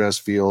email address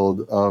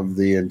field of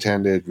the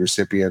intended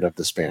recipient of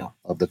the spam,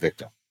 of the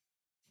victim.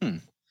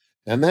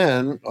 And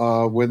then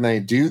when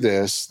they do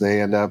this,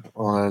 they end up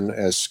on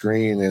a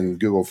screen in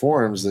Google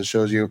Forms that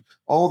shows you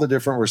all the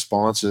different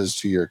responses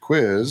to your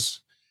quiz,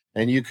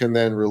 and you can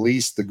then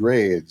release the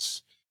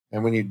grades.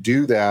 And when you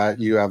do that,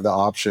 you have the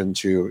option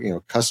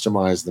to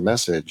customize the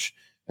message.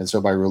 And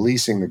so by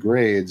releasing the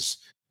grades,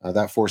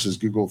 that forces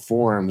Google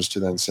Forms to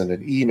then send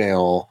an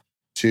email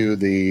to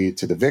the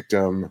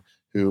victim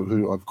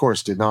who of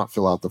course did not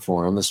fill out the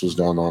form. This was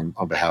done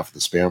on behalf of the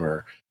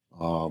spammer,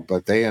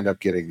 but they end up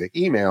getting the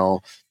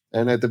email.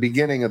 And at the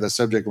beginning of the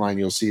subject line,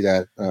 you'll see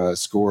that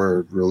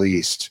score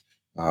released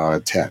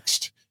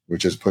text,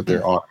 which is put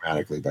there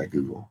automatically by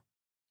Google.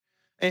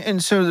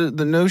 And so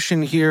the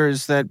notion here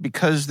is that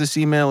because this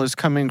email is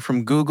coming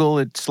from Google,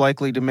 it's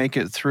likely to make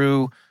it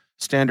through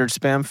standard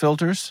spam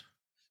filters?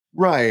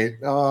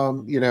 Right.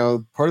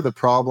 Part of the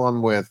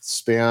problem with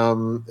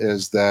spam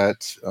is that,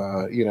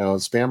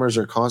 spammers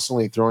are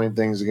constantly throwing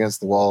things against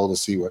the wall to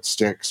see what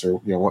sticks or,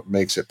 what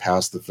makes it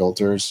past the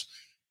filters.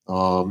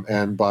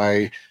 And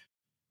by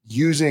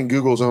using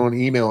Google's own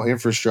email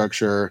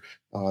infrastructure,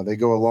 they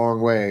go a long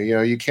way.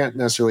 You can't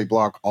necessarily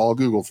block all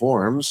Google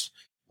Forms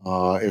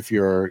if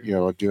you're,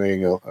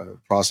 doing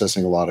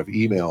processing a lot of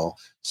email.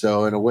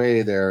 So in a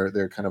way,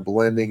 they're kind of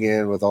blending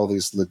in with all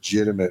these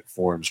legitimate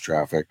forms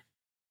traffic,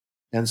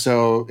 and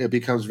so it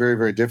becomes very,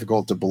 very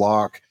difficult to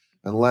block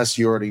unless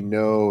you already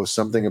know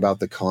something about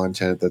the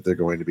content that they're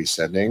going to be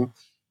sending.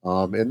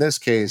 In this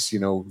case,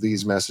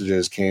 these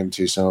messages came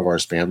to some of our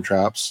spam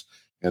traps,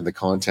 and the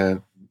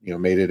content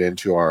made it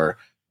into our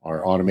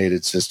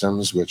automated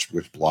systems, which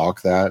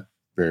block that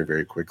very,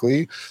 very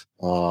quickly.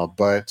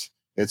 But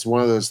it's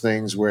one of those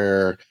things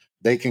where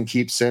they can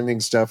keep sending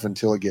stuff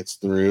until it gets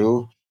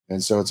through.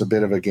 And so it's a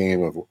bit of a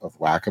game of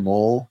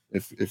whack-a-mole,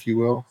 if you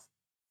will.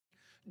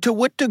 To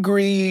what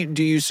degree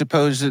do you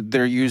suppose that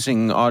they're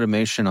using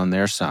automation on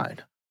their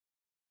side?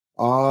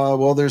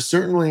 Well, there's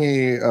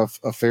certainly a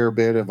fair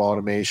bit of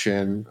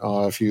automation.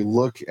 If you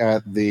look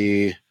at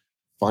the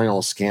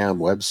Final Scam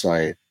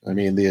website, I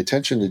mean, the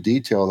attention to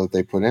detail that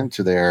they put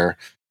into there,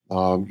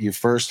 you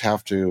first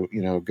have to,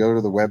 go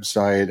to the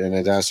website, and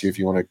it asks you if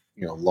you want to,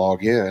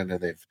 log in, and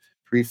they've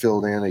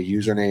pre-filled in a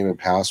username and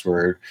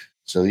password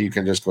so that you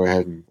can just go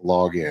ahead and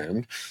log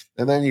in.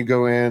 And then you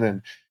go in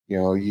and,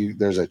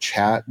 there's a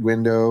chat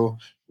window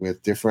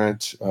with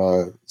different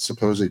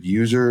supposed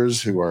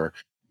users who are,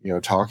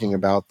 talking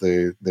about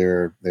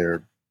their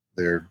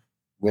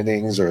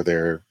winnings or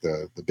the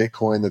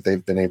Bitcoin that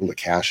they've been able to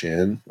cash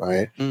in,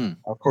 right?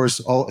 Of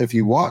course, if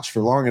you watch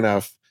for long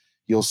enough,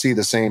 you'll see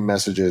the same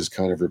messages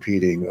kind of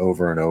repeating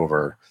over and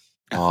over.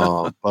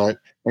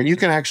 And you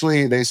can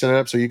actually, they set it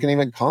up so you can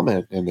even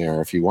comment in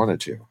there if you wanted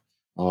to.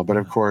 But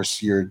of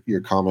course,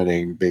 you're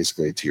commenting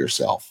basically to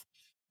yourself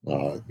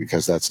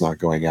because that's not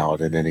going out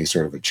in any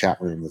sort of a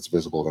chat room that's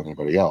visible to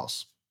anybody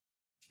else.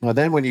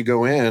 Then when you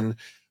go in,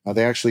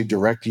 they actually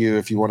direct you,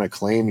 if you want to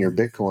claim your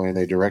Bitcoin,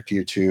 they direct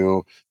you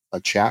to a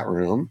chat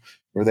room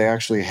where they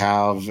actually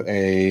have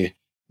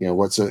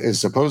is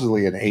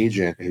supposedly an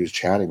agent who's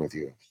chatting with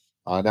you.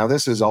 Now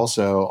this is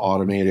also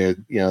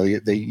automated.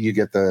 You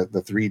get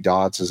the three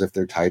dots as if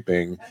they're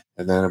typing,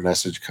 and then a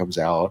message comes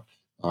out.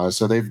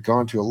 So they've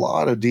gone to a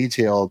lot of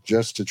detail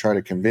just to try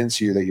to convince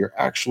you that you're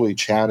actually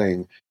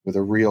chatting with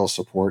a real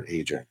support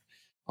agent.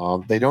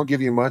 They don't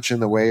give you much in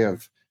the way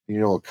of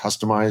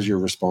customize your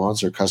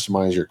response or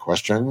customize your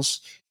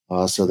questions.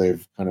 So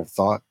they've kind of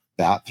thought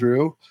that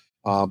through.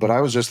 But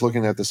I was just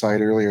looking at the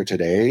site earlier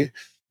today,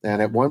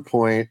 and at one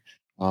point,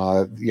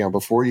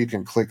 before you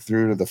can click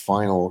through to the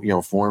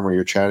final, form where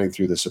you're chatting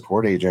through the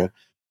support agent,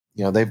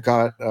 they've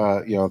got,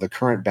 the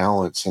current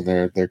balance, and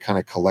they're kind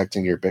of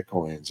collecting your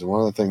Bitcoins. And one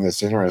of the things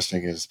that's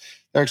interesting is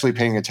they're actually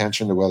paying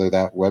attention to whether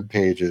that web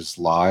page is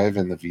live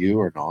in the view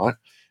or not.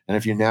 And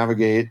if you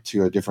navigate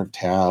to a different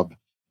tab,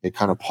 it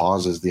kind of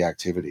pauses the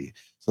activity.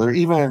 So they're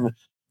even,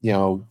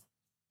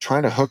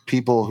 trying to hook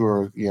people who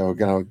are,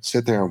 going to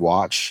sit there and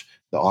watch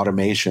the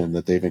automation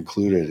that they've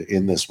included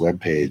in this web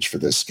page for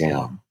this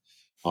scam.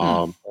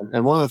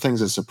 And one of the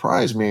things that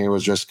surprised me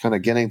was just kind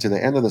of getting to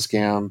the end of the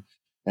scam,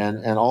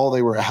 and all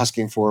they were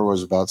asking for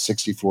was about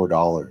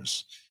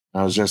 $64.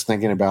 I was just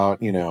thinking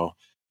about,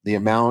 the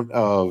amount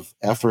of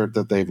effort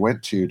that they've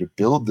went to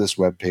build this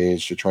web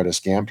page to try to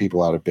scam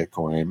people out of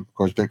Bitcoin. Of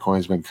course,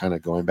 Bitcoin's been kind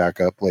of going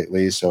back up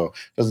lately, so it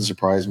doesn't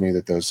surprise me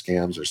that those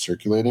scams are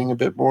circulating a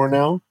bit more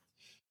now.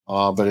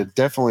 But it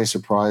definitely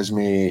surprised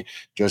me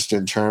just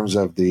in terms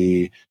of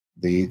the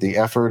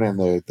effort and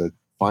the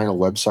final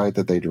website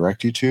that they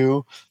direct you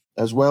to,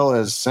 as well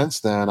as since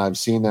then, I've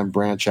seen them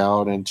branch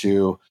out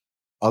into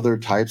other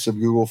types of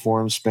Google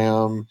Forms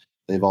spam.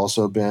 They've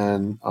also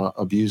been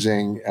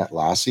abusing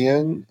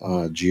Atlassian,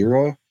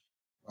 Jira.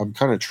 I'm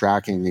kind of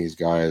tracking these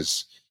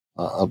guys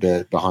a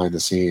bit behind the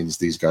scenes,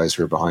 these guys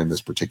who are behind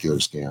this particular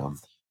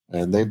scam.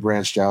 And they've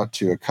branched out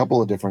to a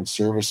couple of different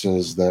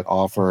services that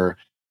offer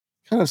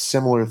kind of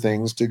similar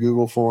things to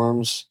Google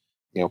Forms,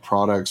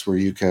 products where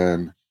you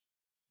can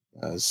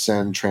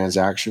send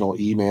transactional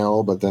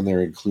email, but then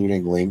they're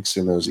including links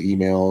in those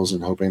emails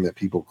and hoping that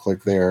people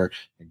click there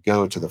and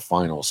go to the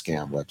final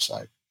scam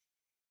website.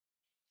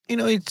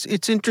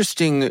 It's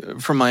interesting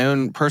from my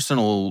own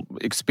personal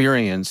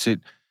experience.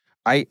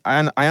 I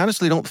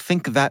honestly don't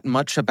think that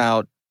much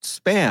about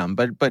spam,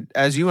 but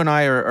as you and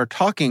I are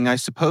talking, I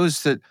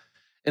suppose that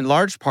in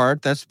large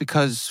part that's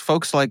because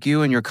folks like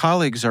you and your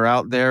colleagues are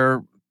out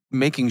there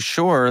making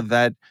sure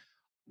that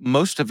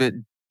most of it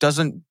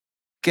doesn't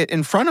get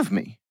in front of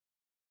me.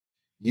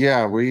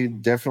 Yeah, we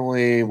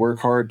definitely work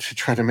hard to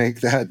try to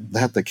make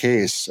that the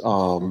case.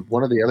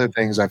 One of the other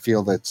things I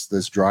feel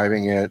that's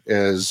driving it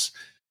is,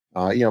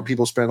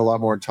 people spend a lot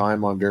more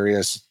time on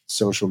various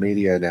social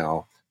media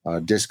now,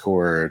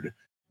 Discord,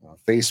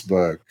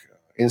 Facebook,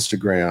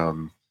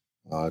 Instagram,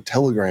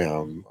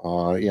 Telegram,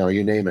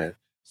 you name it.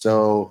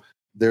 So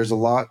there's a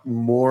lot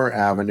more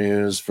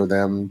avenues for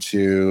them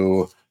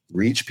to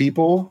reach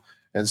people.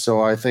 And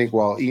so I think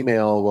while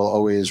email will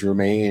always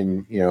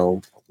remain,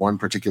 one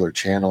particular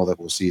channel that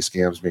will see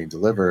scams being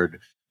delivered,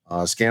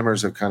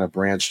 scammers have kind of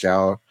branched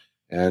out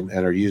and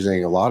are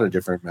using a lot of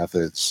different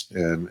methods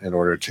in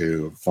order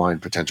to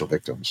find potential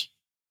victims.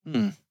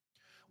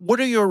 What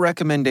are your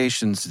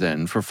recommendations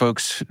then for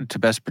folks to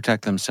best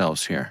protect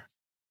themselves here?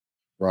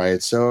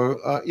 Right. So,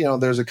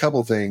 there's a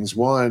couple things.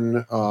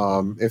 One,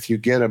 if you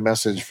get a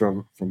message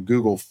from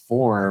Google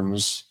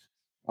Forms,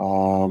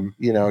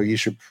 you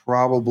should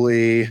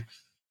probably,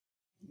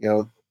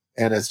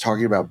 and it's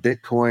talking about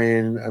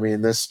Bitcoin. I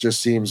mean, this just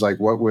seems like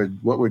what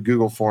would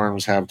Google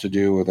Forms have to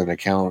do with an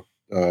account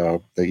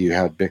that you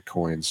had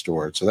Bitcoin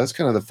stored? So that's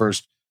kind of the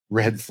first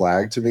red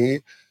flag to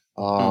me.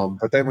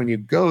 But then when you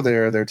go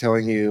there, they're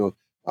telling you,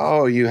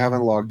 oh, you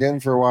haven't logged in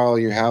for a while.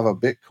 You have a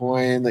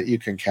Bitcoin that you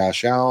can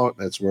cash out.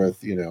 That's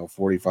worth,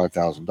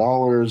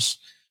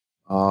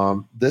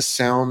 $45,000. This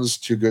sounds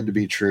too good to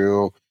be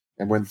true.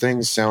 And when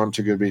things sound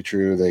too good to be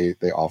true, they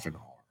often are.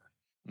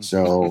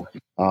 So,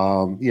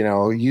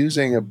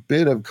 using a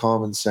bit of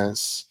common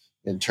sense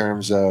in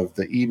terms of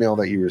the email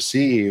that you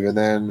receive. And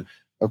then,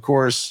 of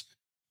course,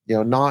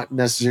 not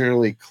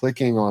necessarily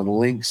clicking on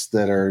links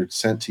that are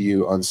sent to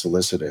you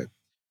unsolicited.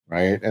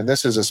 Right. And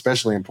this is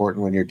especially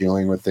important when you're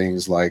dealing with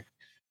things like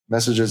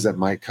messages that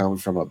might come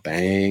from a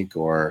bank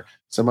or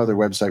some other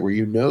website where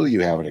you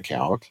have an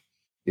account.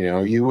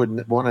 You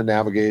would want to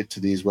navigate to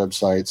these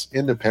websites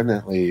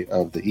independently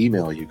of the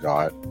email you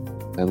got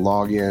and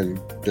log in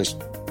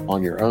just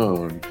on your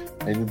own.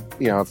 And,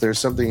 if there's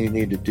something you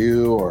need to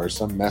do or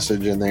some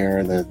message in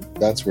there, then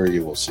that's where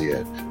you will see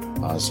it.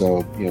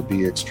 So,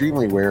 be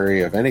extremely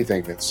wary of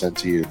anything that's sent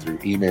to you through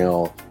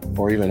email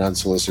or even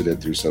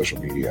unsolicited through social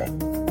media.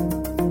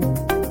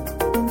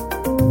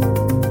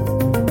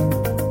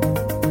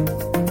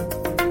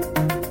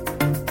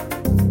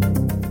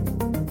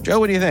 Joe,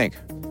 what do you think?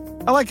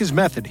 I like his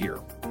method here.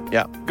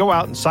 Yeah. Go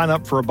out and sign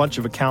up for a bunch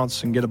of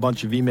accounts and get a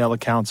bunch of email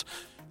accounts,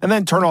 and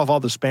then turn off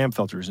all the spam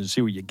filters and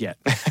see what you get.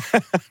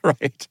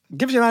 Right.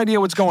 Gives you an idea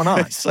what's going on.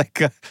 It's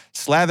like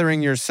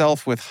slathering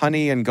yourself with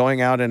honey and going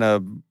out in a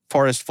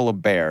forest full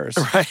of bears.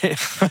 Right.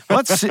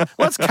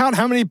 Let's count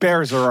how many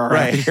bears there are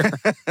right here.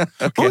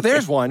 Okay. Oh,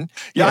 there's one.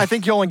 Yeah, I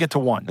think you only get to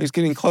one. He's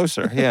getting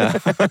closer. Yeah.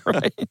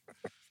 Right.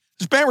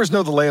 Spammers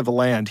know the lay of the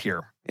land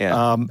here.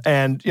 Yeah.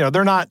 And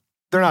they're not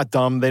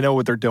dumb. They know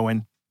what they're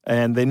doing.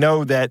 And they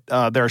know that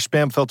there are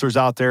spam filters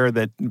out there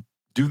that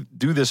do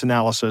this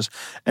analysis.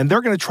 And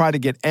they're going to try to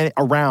get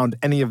around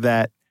any of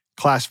that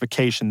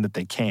classification that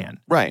they can.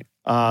 Right.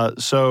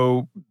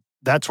 So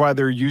that's why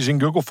they're using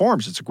Google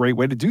Forms. It's a great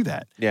way to do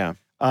that. Yeah.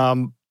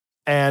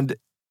 And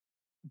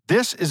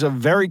this is a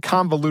very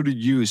convoluted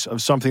use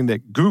of something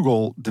that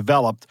Google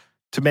developed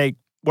to make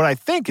what I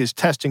think is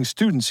testing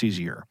students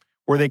easier,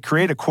 where they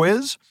create a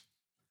quiz,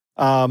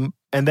 and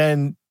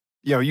then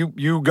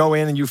you go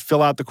in and you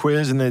fill out the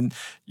quiz, and then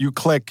you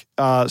click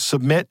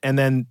submit, and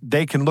then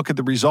they can look at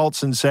the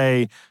results and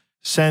say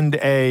send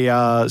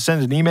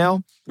an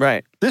email.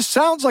 Right. This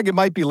sounds like it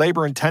might be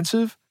labor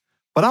intensive,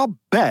 but I'll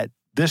bet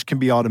this can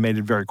be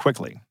automated very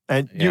quickly.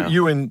 And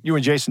you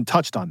and Jason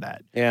touched on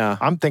that. Yeah.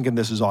 I'm thinking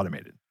this is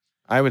automated.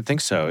 I would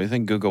think so. I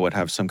think Google would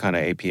have some kind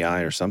of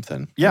API or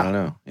something. Yeah. I don't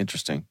know.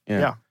 Interesting.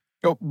 Yeah.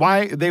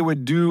 Why they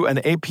would do an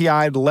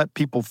API to let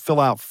people fill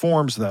out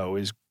forms, though,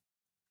 is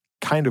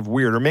kind of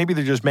weird. Or maybe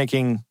they're just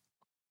making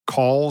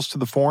calls to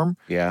the form.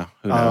 Yeah.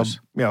 Who knows?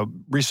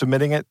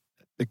 Resubmitting it.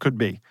 It could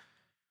be.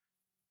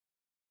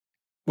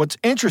 What's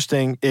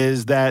interesting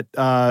is that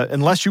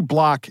unless you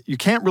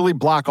can't really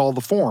block all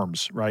the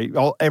forms, right?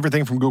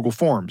 Everything from Google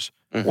Forms.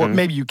 Mm-hmm. Or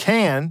maybe you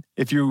can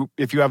if you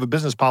have a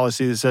business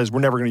policy that says we're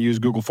never going to use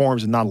Google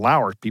Forms and not allow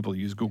our people to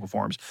use Google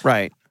Forms.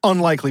 Right.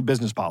 Unlikely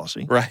business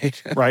policy.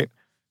 Right. Right.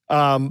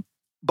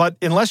 But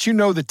unless you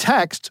know the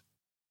text,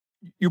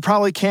 you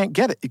probably can't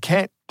get it. You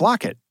can't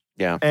block it.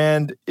 Yeah.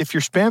 And if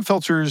your spam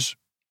filters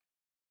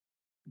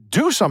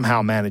do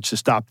somehow manage to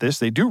stop this,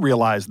 they do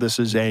realize this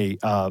is a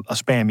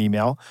spam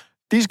email,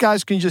 these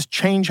guys can just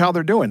change how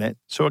they're doing it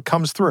so it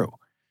comes through.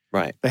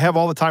 Right. They have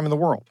all the time in the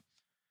world.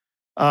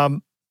 I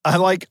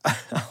like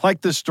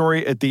this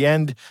story. At the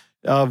end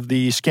of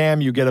the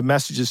scam, you get a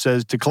message that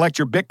says, to collect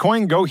your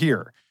Bitcoin, go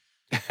here.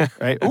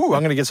 Right? Ooh,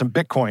 I'm going to get some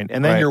Bitcoin.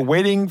 And then you're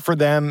waiting for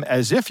them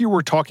as if you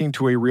were talking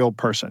to a real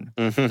person.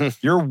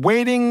 You're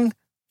waiting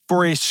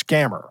for a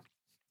scammer.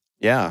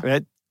 Yeah.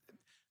 Right?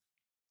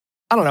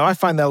 I don't know. I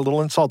find that a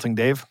little insulting,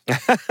 Dave.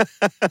 If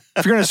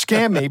you're going to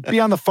scam me, be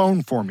on the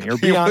phone for me. Or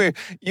be on...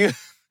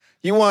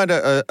 You want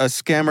a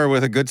scammer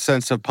with a good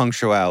sense of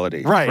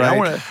punctuality. Right.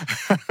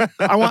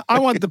 I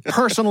want the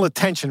personal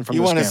attention from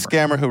the scammer. You want a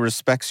scammer who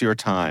respects your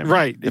time.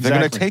 Right. If they're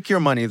going to take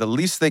your money, the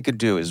least they could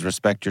do is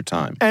respect your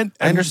time. And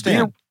I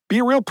understand. Be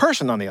a real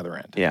person on the other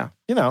end. Yeah.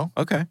 You know.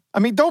 Okay. I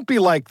mean, don't be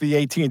like the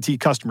AT&T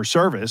customer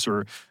service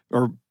or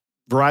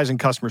Verizon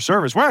customer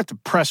service. Where I have to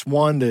press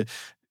 1 to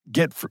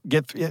get.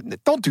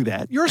 Don't do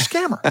that. You're a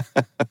scammer.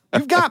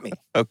 You've got me.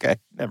 Okay.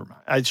 Never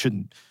mind. I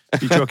shouldn't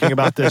be joking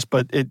about this,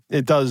 but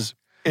it does.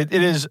 It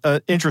is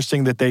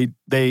interesting that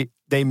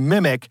they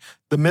mimic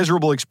the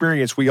miserable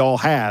experience we all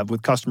have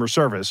with customer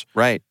service.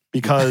 Right.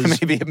 Because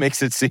maybe it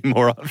makes it seem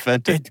more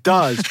authentic. It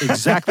does.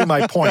 Exactly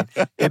my point.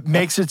 It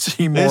makes it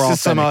seem more authentic. This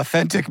is some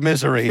authentic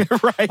misery.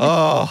 Right.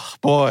 Oh,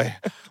 boy.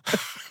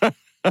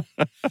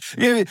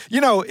 You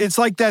know, it's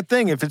like that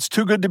thing. If it's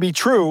too good to be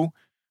true,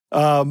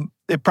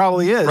 it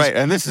probably is. Right.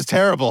 And this is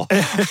terrible.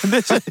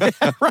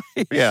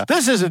 Right. Yeah.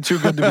 This isn't too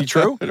good to be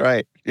true.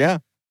 Right. Yeah.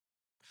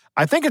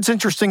 I think it's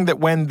interesting that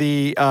when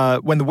the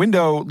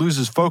window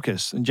loses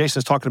focus, and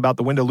Jason's talking about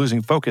the window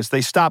losing focus,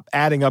 they stop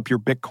adding up your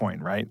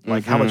Bitcoin, right?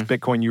 Like how much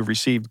Bitcoin you've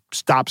received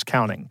stops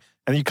counting.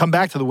 And then you come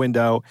back to the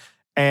window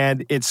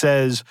and it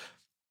says,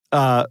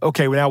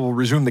 okay, well, now we'll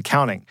resume the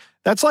counting.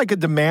 That's like a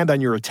demand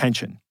on your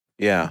attention.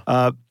 Yeah.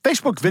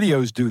 Facebook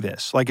videos do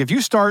this. Like if you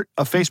start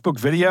a Facebook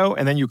video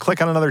and then you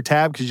click on another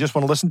tab because you just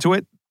want to listen to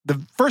it,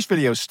 the first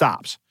video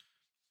stops.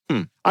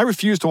 I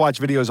refuse to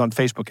watch videos on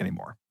Facebook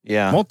anymore.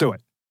 Yeah. Won't do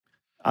it.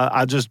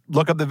 I'll just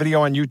look up the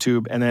video on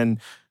YouTube and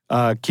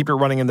then keep it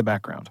running in the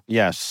background.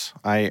 Yes,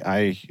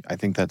 I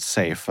think that's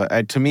safe.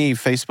 To me,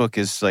 Facebook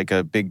is like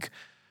a big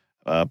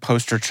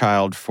poster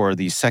child for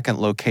the second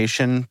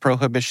location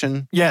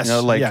prohibition. Yes,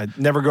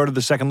 never go to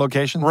the second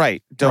location.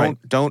 Right.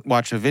 Don't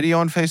watch a video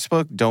on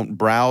Facebook. Don't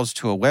browse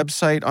to a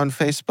website on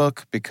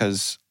Facebook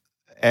because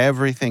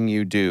everything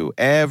you do,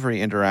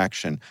 every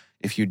interaction,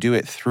 if you do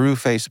it through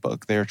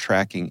Facebook, they're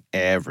tracking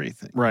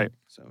everything. Right.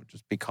 So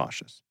just be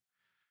cautious.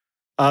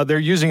 They're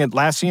using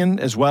Atlassian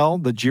as well,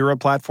 the Jira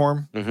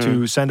platform,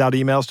 to send out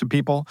emails to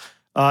people.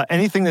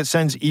 Anything that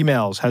sends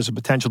emails has the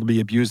potential to be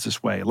abused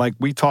this way. Like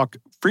we talk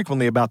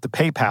frequently about the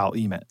PayPal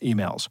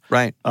emails.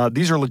 Right.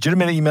 These are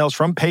legitimate emails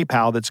from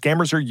PayPal that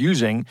scammers are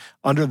using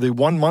under the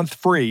 1 month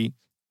free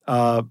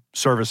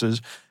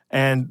services,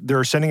 and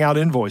they're sending out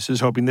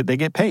invoices hoping that they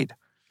get paid.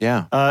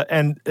 Yeah.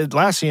 And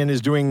Atlassian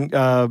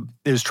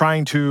is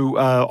trying to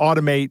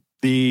automate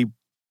the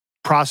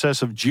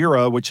process of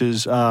Jira, which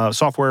is a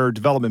software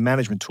development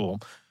management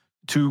tool,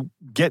 to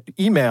get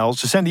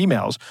emails, to send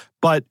emails,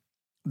 but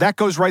that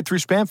goes right through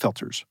spam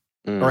filters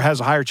or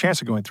has a higher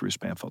chance of going through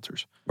spam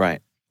filters.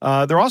 Right.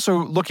 They're also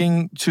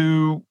looking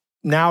to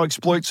now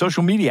exploit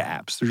social media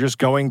apps. They're just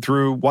going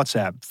through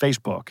WhatsApp,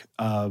 Facebook,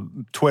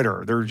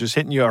 Twitter. They're just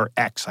hitting you, or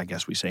X, I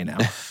guess we say now.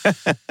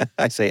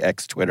 I say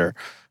X-Twitter.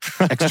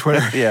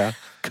 X-Twitter? Yeah.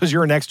 Because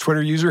you're an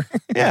X-Twitter user?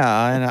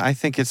 Yeah, and I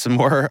think it's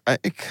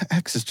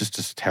X is just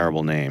a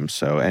terrible name.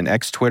 So, and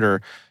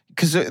X-Twitter,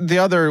 because the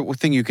other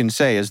thing you can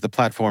say is the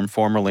platform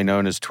formerly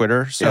known as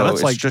Twitter. So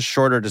it's like, just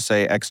shorter to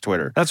say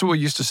X-Twitter. That's what we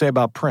used to say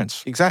about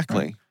Prince. Exactly.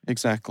 Right?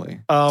 Exactly.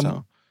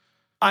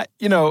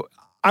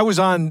 I was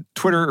on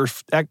Twitter or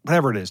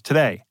whatever it is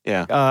today.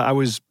 Yeah.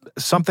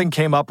 Something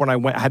came up when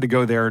I had to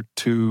go there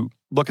to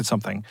look at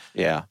something.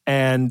 Yeah.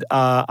 And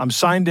I'm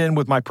signed in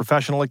with my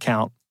professional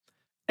account,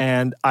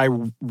 and I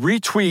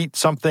retweet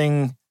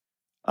something.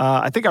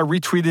 I think I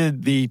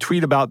retweeted the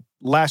tweet about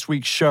last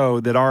week's show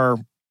that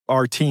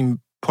our team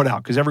put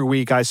out, because every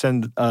week I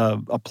send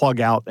a plug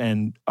out,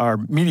 and our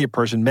media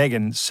person,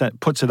 Megan,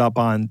 puts it up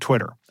on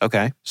Twitter.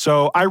 Okay.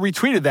 So I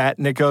retweeted that,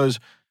 and it goes,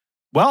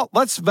 well,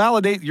 let's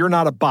validate you're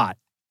not a bot.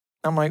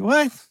 I'm like,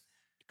 what?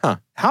 Huh.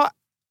 How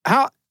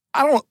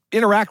I don't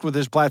interact with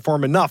this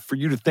platform enough for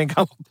you to think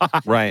I'm a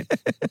bot. Right.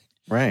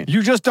 Right.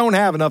 You just don't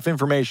have enough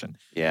information.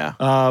 Yeah.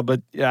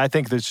 But I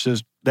think that's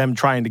just them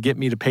trying to get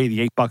me to pay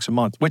the $8 a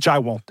month, which I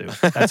won't do.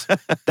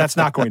 That's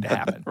not going to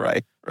happen.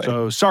 Right.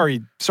 So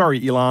sorry,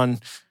 Elon.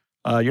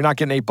 You're not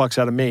getting $8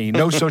 out of me.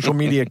 No social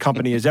media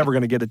company is ever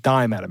going to get a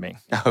dime out of me.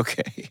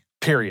 Okay.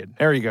 Period.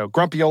 There you go.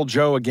 Grumpy old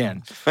Joe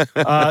again.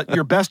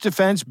 Your best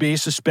defense, be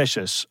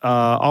suspicious.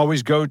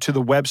 Always go to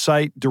the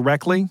website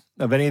directly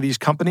of any of these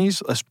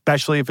companies,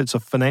 especially if it's a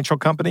financial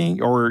company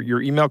or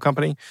your email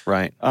company.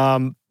 Right.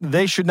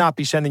 They should not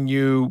be sending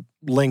you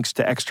links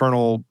to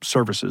external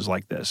services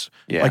like this.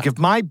 Yeah. Like if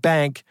my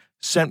bank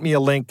sent me a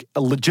link,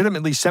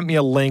 legitimately sent me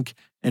a link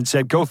and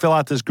said, go fill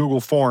out this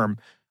Google form,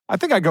 I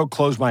think I'd go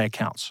close my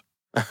accounts.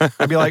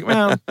 I'd be like,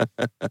 well,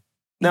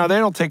 no, they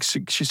don't take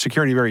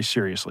security very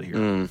seriously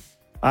here.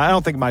 I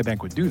don't think my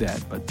bank would do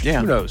that, but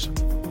who knows?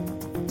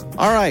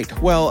 All right.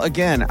 Well,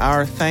 again,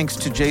 our thanks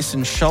to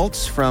Jason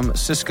Schultz from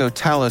Cisco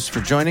Talos for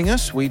joining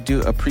us. We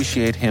do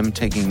appreciate him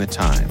taking the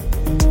time.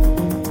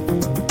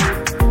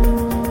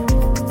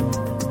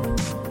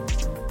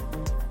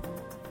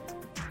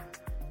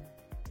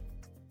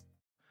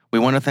 We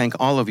want to thank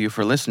all of you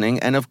for listening,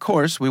 and of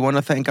course, we want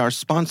to thank our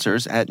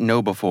sponsors at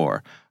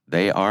KnowBe4.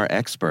 They are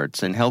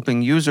experts in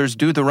helping users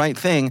do the right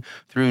thing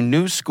through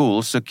new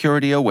school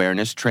security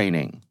awareness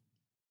training.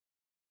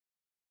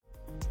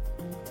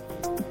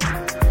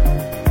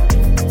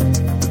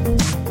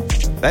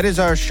 That is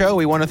our show.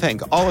 We want to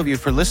thank all of you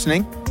for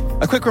listening.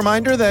 A quick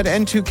reminder that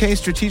N2K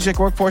Strategic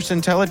Workforce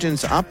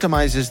Intelligence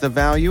optimizes the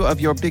value of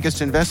your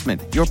biggest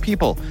investment, your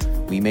people.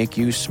 We make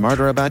you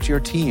smarter about your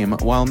team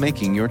while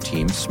making your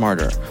team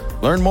smarter.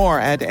 Learn more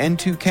at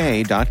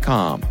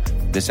n2k.com.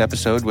 This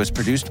episode was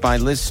produced by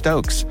Liz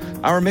Stokes.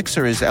 Our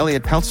mixer is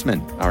Elliot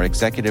Peltzman. Our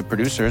executive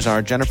producers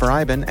are Jennifer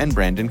Iben and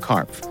Brandon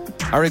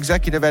Karpf. Our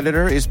executive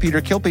editor is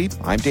Peter Kilpe.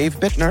 I'm Dave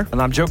Bittner.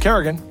 And I'm Joe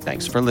Kerrigan.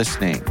 Thanks for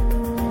listening.